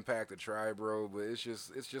give Impact a try, bro, but it's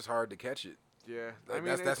just hard to catch it. Yeah. Like, I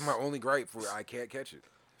mean, that's my only gripe for I can't catch it.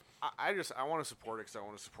 I want to support it because I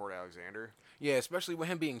want to support Alexander. Yeah, especially with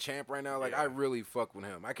him being champ right now. Like, I really fuck with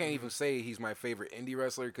him. I can't even say he's my favorite indie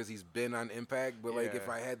wrestler because he's been on Impact. But, like, if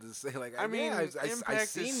I had to say, like, I mean, Impact I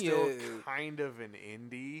seen is still kind of an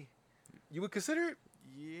indie. You would consider it?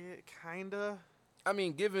 Yeah, kind of. I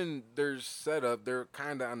mean, given their setup, they're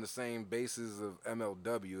kind of on the same basis of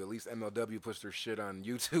MLW. At least MLW puts their shit on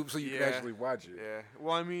YouTube so you can actually watch it. Yeah.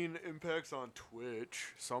 Well, I mean, Impact's on Twitch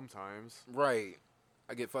sometimes. Right.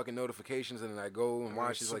 I get fucking notifications and then I go and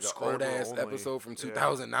watch this like an old ass episode from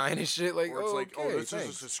 2009 and shit. Like, or it's like, oh, this is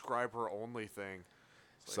a subscriber only thing.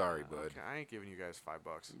 Sorry, bud. Okay, I ain't giving you guys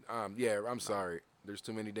 $5. Yeah, I'm sorry. There's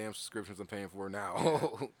too many damn subscriptions I'm paying for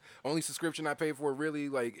now. Only subscription I pay for really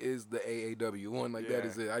like is the AAW one. Like that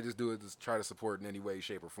is it. I just do it to try to support in any way,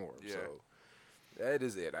 shape, or form. Yeah. So that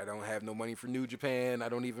is it. I don't have no money for New Japan. I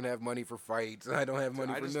don't even have money for fights. I don't have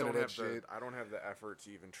money for none of that shit. I don't have the effort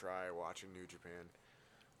to even try watching New Japan.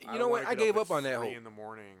 You know what? I gave up on that whole. 3 in the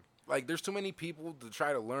morning. Like, there's too many people to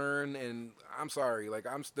try to learn, and I'm sorry. Like,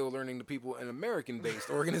 I'm still learning the people in American-based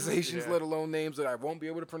organizations, let alone names that I won't be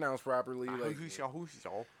able to pronounce properly. Like,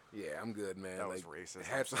 yeah, I'm good, man. That was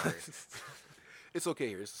racist. It's okay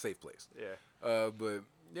here. It's a safe place. Yeah. But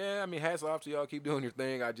yeah, I mean, hats off to y'all. Keep doing your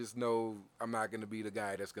thing. I just know I'm not going to be the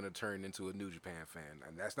guy that's going to turn into a New Japan fan.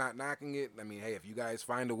 And that's not knocking it. I mean, hey, if you guys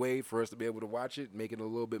find a way for us to be able to watch it, make it a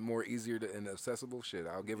little bit more easier and accessible, shit,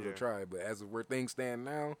 I'll give it a try. But as of where things stand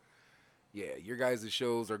now, yeah, your guys'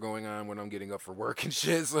 shows are going on when I'm getting up for work and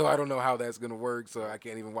shit, so I don't know how that's gonna work. So I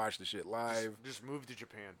can't even watch the shit live. Just move to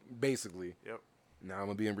Japan. Basically. Yep. Now I'm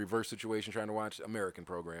gonna be in reverse situation trying to watch American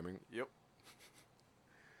programming. Yep.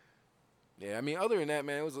 Yeah, I mean, other than that,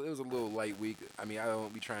 man, it was a little light week. I mean, I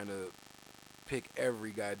don't be trying to pick every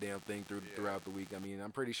goddamn thing throughout the week. I mean,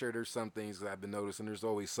 I'm pretty sure there's some things that I've been noticing. There's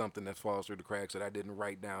always something that falls through the cracks that I didn't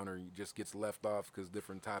write down or just gets left off because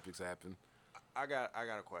different topics happen. I got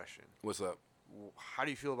a question. What's up? How do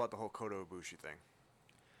you feel about the whole Kota Ibushi thing?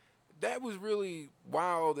 That was really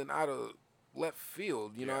wild and out of left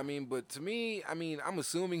field, you know what I mean? But to me, I mean, I'm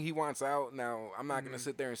assuming he wants out. Now, I'm not going to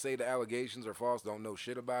sit there and say the allegations are false, don't know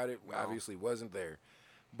shit about it. No. Obviously wasn't there.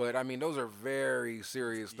 But, I mean, those are very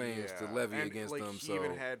serious things to levy against them. He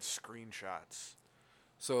even had screenshots.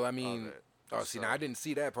 So, I mean, now I didn't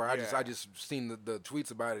see that part. I just seen the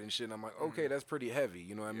tweets about it and shit, and I'm like, okay, that's pretty heavy,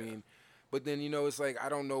 you know what I mean? But then, you know, it's like, I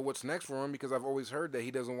don't know what's next for him because I've always heard that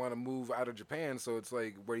he doesn't want to move out of Japan. So it's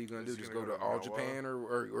like, what are you going to do? Just go to All Japan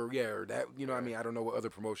or that, you know what I mean? I don't know what other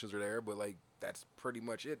promotions are there, but, like, that's pretty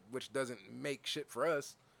much it, which doesn't make shit for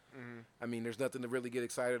us. I mean, there's nothing to really get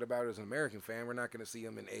excited about as an American fan. We're not going to see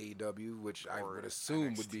him in AEW, which I would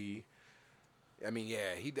assume would be. I mean,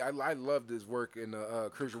 yeah, I loved his work in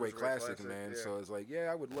the Cruiserweight Classic, man. Yeah. So it's like,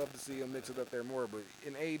 I would love to see him mix it up there more. But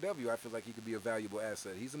in AEW, I feel like he could be a valuable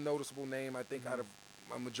asset. He's a noticeable name, I think, out of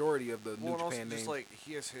a majority of the New Japan names. Just like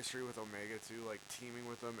he has history with Omega too, like teaming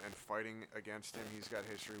with him and fighting against him. He's got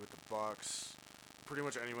history with the Bucks. Pretty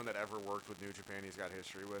much anyone that ever worked with New Japan, he's got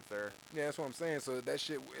history with there. Yeah, that's what I'm saying. So that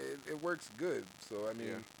shit, it works good. So I mean.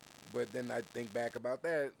 Yeah. But then I think back about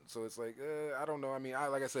that, so it's like, I don't know. I mean,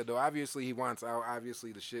 like I said, though, obviously he wants out.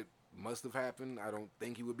 Obviously the shit must have happened. I don't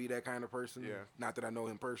think he would be that kind of person. Yeah. Not that I know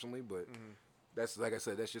him personally, but that's, like I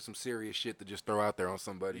said, that's just some serious shit to just throw out there on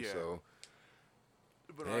somebody. Yeah. So.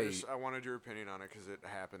 But I wanted your opinion on it because it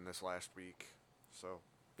happened this last week. So.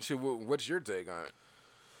 What's your take on it?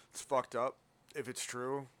 It's fucked up. If it's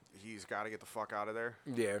true, he's got to get the fuck out of there.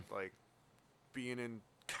 Yeah. Like, being in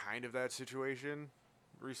kind of that situation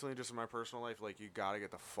recently, just in my personal life, like, you got to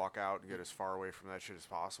get the fuck out and get as far away from that shit as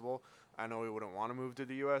possible. I know he wouldn't want to move to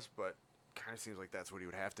the U.S., but kind of seems like that's what he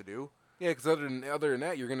would have to do. Yeah, because other than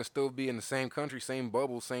that, you're going to still be in the same country, same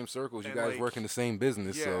bubble, same circles. You guys work in the same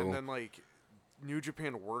business. Yeah, so. And then, like, New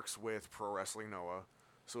Japan works with Pro Wrestling Noah.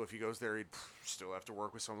 So if he goes there, he'd still have to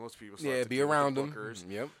work with some of those people. Be around them.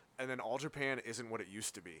 Yep. And then All Japan isn't what it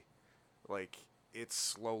used to be. Like, it's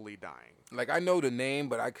slowly dying. Like, I know the name,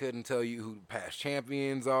 but I couldn't tell you who past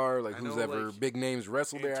champions are. Like, who's ever big names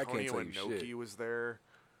wrestled there. I can't tell you shit. Antonio Inoki was there.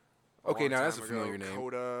 Okay, now that's a familiar name.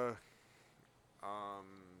 Kota,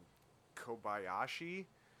 Kobayashi,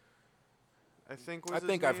 I think was his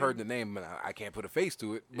name. I've heard the name, but I can't put a face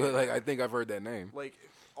to it. But, like, I think I've heard that name. Like,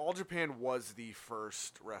 All Japan was the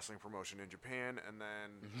first wrestling promotion in Japan, and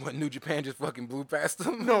then... What, New Japan just fucking blew past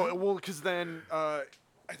them? No, well, because then...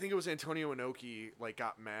 I think it was Antonio Inoki, like,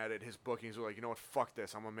 got mad at his bookings. Were like, you know what, fuck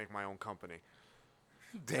this. I'm going to make my own company.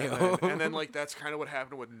 Damn. And then, like, that's kind of what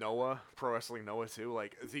happened with Noah, Pro Wrestling Noah, too.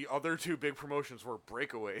 Like, the other two big promotions were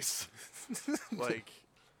breakaways. Like,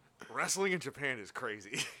 wrestling in Japan is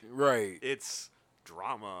crazy. Right. It's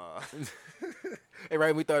drama. Hey,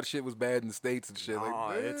 right, we thought shit was bad in the States and shit. Nah,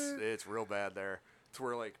 like, it's real bad there. It's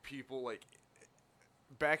where, like, people, like...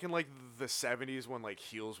 Back in, like, the 70s when, like,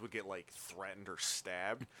 heels would get, like, threatened or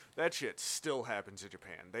stabbed, that shit still happens in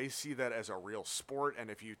Japan. They see that as a real sport, and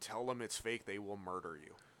if you tell them it's fake, they will murder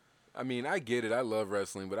you. I mean, I get it. I love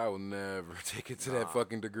wrestling, but I will never take it to that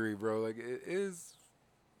fucking degree, bro. Like, it is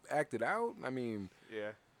acted out. I mean...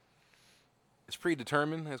 Yeah. It's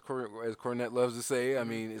predetermined, as Cornette loves to say. I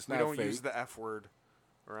mean, it's not fake. We don't use the F word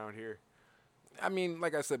around here. I mean,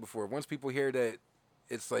 like I said before, once people hear that,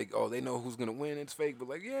 it's like, oh, they know who's going to win. It's fake. But,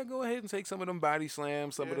 like, yeah, go ahead and take some of them body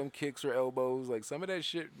slams, some of them kicks or elbows. Like, some of that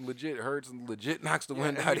shit legit hurts and legit knocks the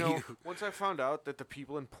wind out of you. Once I found out that the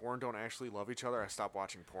people in porn don't actually love each other, I stopped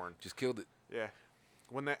watching porn. Just killed it. Yeah.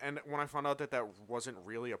 When I found out that wasn't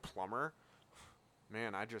really a plumber,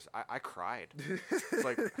 man, I cried. It's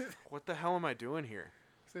like, what the hell am I doing here?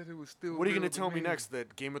 Said it was still what are you going to tell me next?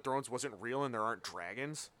 That Game of Thrones wasn't real and there aren't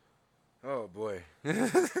dragons? Oh, boy. We're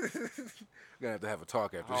going to have a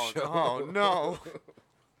talk after the show. Oh, no.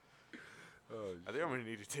 I think I'm going to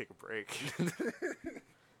need to take a break. I'm going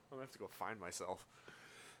to have to go find myself.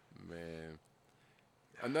 Man.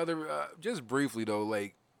 Another, just briefly, though,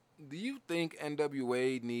 like, do you think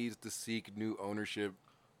NWA needs to seek new ownership?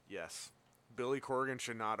 Yes. Billy Corgan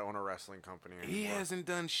should not own a wrestling company anymore. He hasn't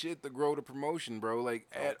done shit to grow the promotion, bro, like,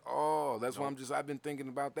 at all. That's why I've been thinking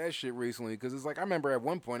about that shit recently, because it's like, I remember at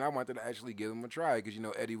one point I wanted to actually give him a try, because, you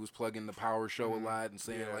know, Eddie was plugging the Power Show a lot and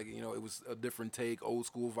saying, like, you know, it was a different take, old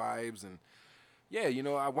school vibes, and, yeah, you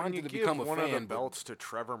know, I wanted to become a fan. One of the belts to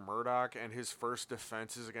Trevor Murdoch and his first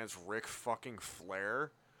defense is against Ric fucking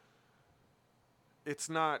Flair. It's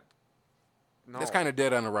not... No. That's kind of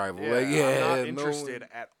dead on arrival. Yeah, like, yeah, I'm not interested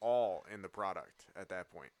at all in the product at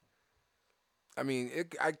that point. I mean,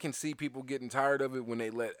 I can see people getting tired of it when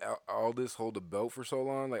they let Aldis hold the belt for so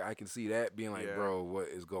long. Like, I can see that being like, bro, what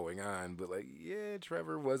is going on? But, like, yeah,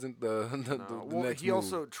 Trevor wasn't the next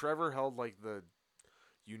move. Trevor held, like, the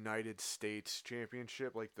United States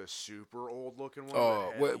Championship, like, the super old-looking one.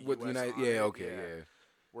 Oh, what United? Yeah, okay, yeah.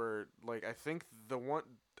 Where, like, I think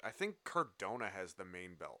Cardona has the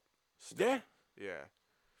main belt. Still. Yeah. Yeah.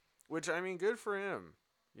 Which, I mean, good for him,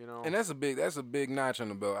 you know. And that's a big notch on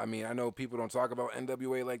the belt. I mean, I know people don't talk about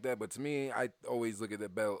NWA like that, but to me, I always look at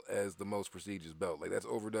that belt as the most prestigious belt. Like, that's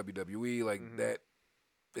over WWE. Like, that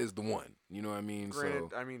is the one. You know what I mean?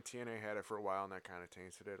 Granted, I mean, TNA had it for a while, and that kind of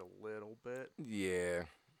tainted it a little bit. Yeah.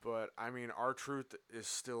 But, I mean, R-Truth is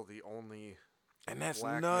still the only... And that's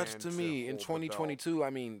nuts to me. In 2022, I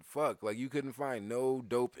mean, fuck. Like, you couldn't find no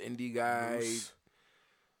dope indie guy... Moose.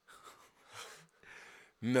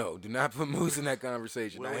 No, do not put Moose in that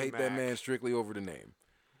conversation. I hate that man strictly over the name.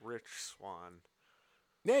 Rich Swann.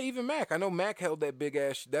 Yeah, even Mac. I know Mac held that big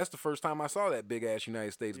ass. That's the first time I saw that big ass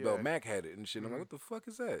United States belt. Mac had it and shit. I'm like, what the fuck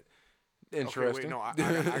is that? Interesting. Okay,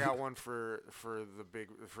 wait, no, I got one for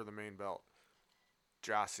the main belt.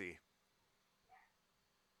 Jossie.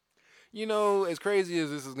 You know, as crazy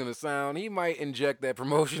as this is gonna sound, he might inject that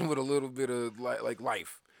promotion with a little bit of like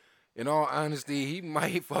life. In all honesty, he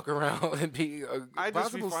might fuck around and be a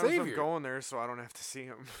possible savior. I'm going there, so I don't have to see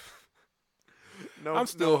him. I'm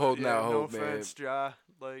still holding out hope, man. No offense, Ja.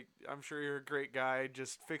 Like, I'm sure you're a great guy.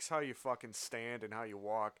 Just fix how you fucking stand and how you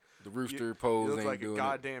walk. The rooster pose you look ain't like doing a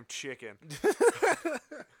goddamn chicken.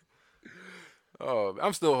 Oh,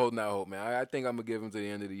 I'm still holding out hope, man. I think I'm going to give him to the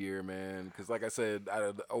end of the year, man. Because like I said, out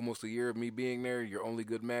of almost a year of me being there, your only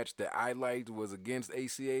good match that I liked was against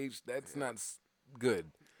ACH. That's not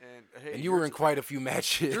good. And you were in quite a few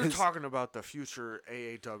matches. You're talking about the future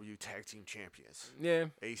AAW tag team champions. Yeah.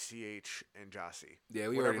 ACH and Jossie. Yeah,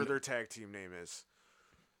 whatever their tag team name is.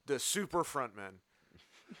 The Super Frontmen.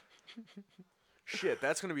 Shit,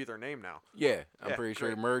 that's going to be their name now. Yeah, I'm pretty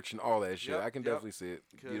sure merch and all that shit. I can definitely see it.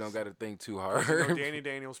 You don't got to think too hard. You know, Danny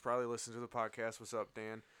Daniels probably listens to the podcast. What's up,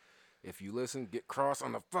 Dan? If you listen, get Cross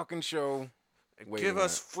on the fucking show. And give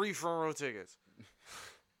us free front row tickets.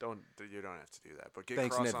 You don't have to do that, but get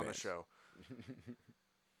Cross on the show.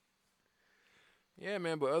 Yeah,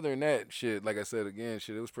 man, but other than that, shit, like I said again,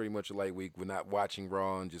 shit, it was pretty much a light week. We're not watching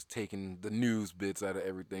Raw and just taking the news bits out of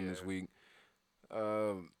everything this week.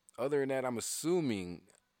 Other than that, I'm assuming,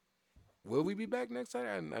 will we be back next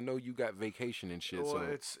time? I know you got vacation and shit. Well,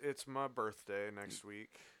 so it's my birthday next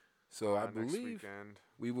week. So I believe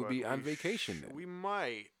we will be on vacation then. We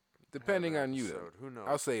might. Depending on you, though. Who knows?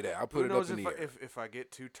 I'll say that. I'll put it up in the air. If I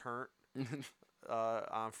get too turnt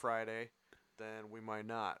on Friday, then we might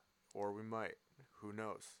not. Or we might. Who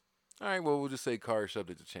knows? All right, well, we'll just say car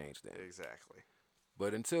subject to change then. Exactly.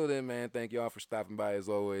 But until then, man, thank y'all for stopping by as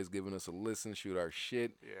always, giving us a listen, shoot our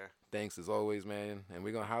shit. Yeah. Thanks as always, man. And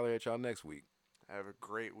we're going to holler at y'all next week. Have a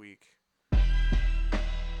great week.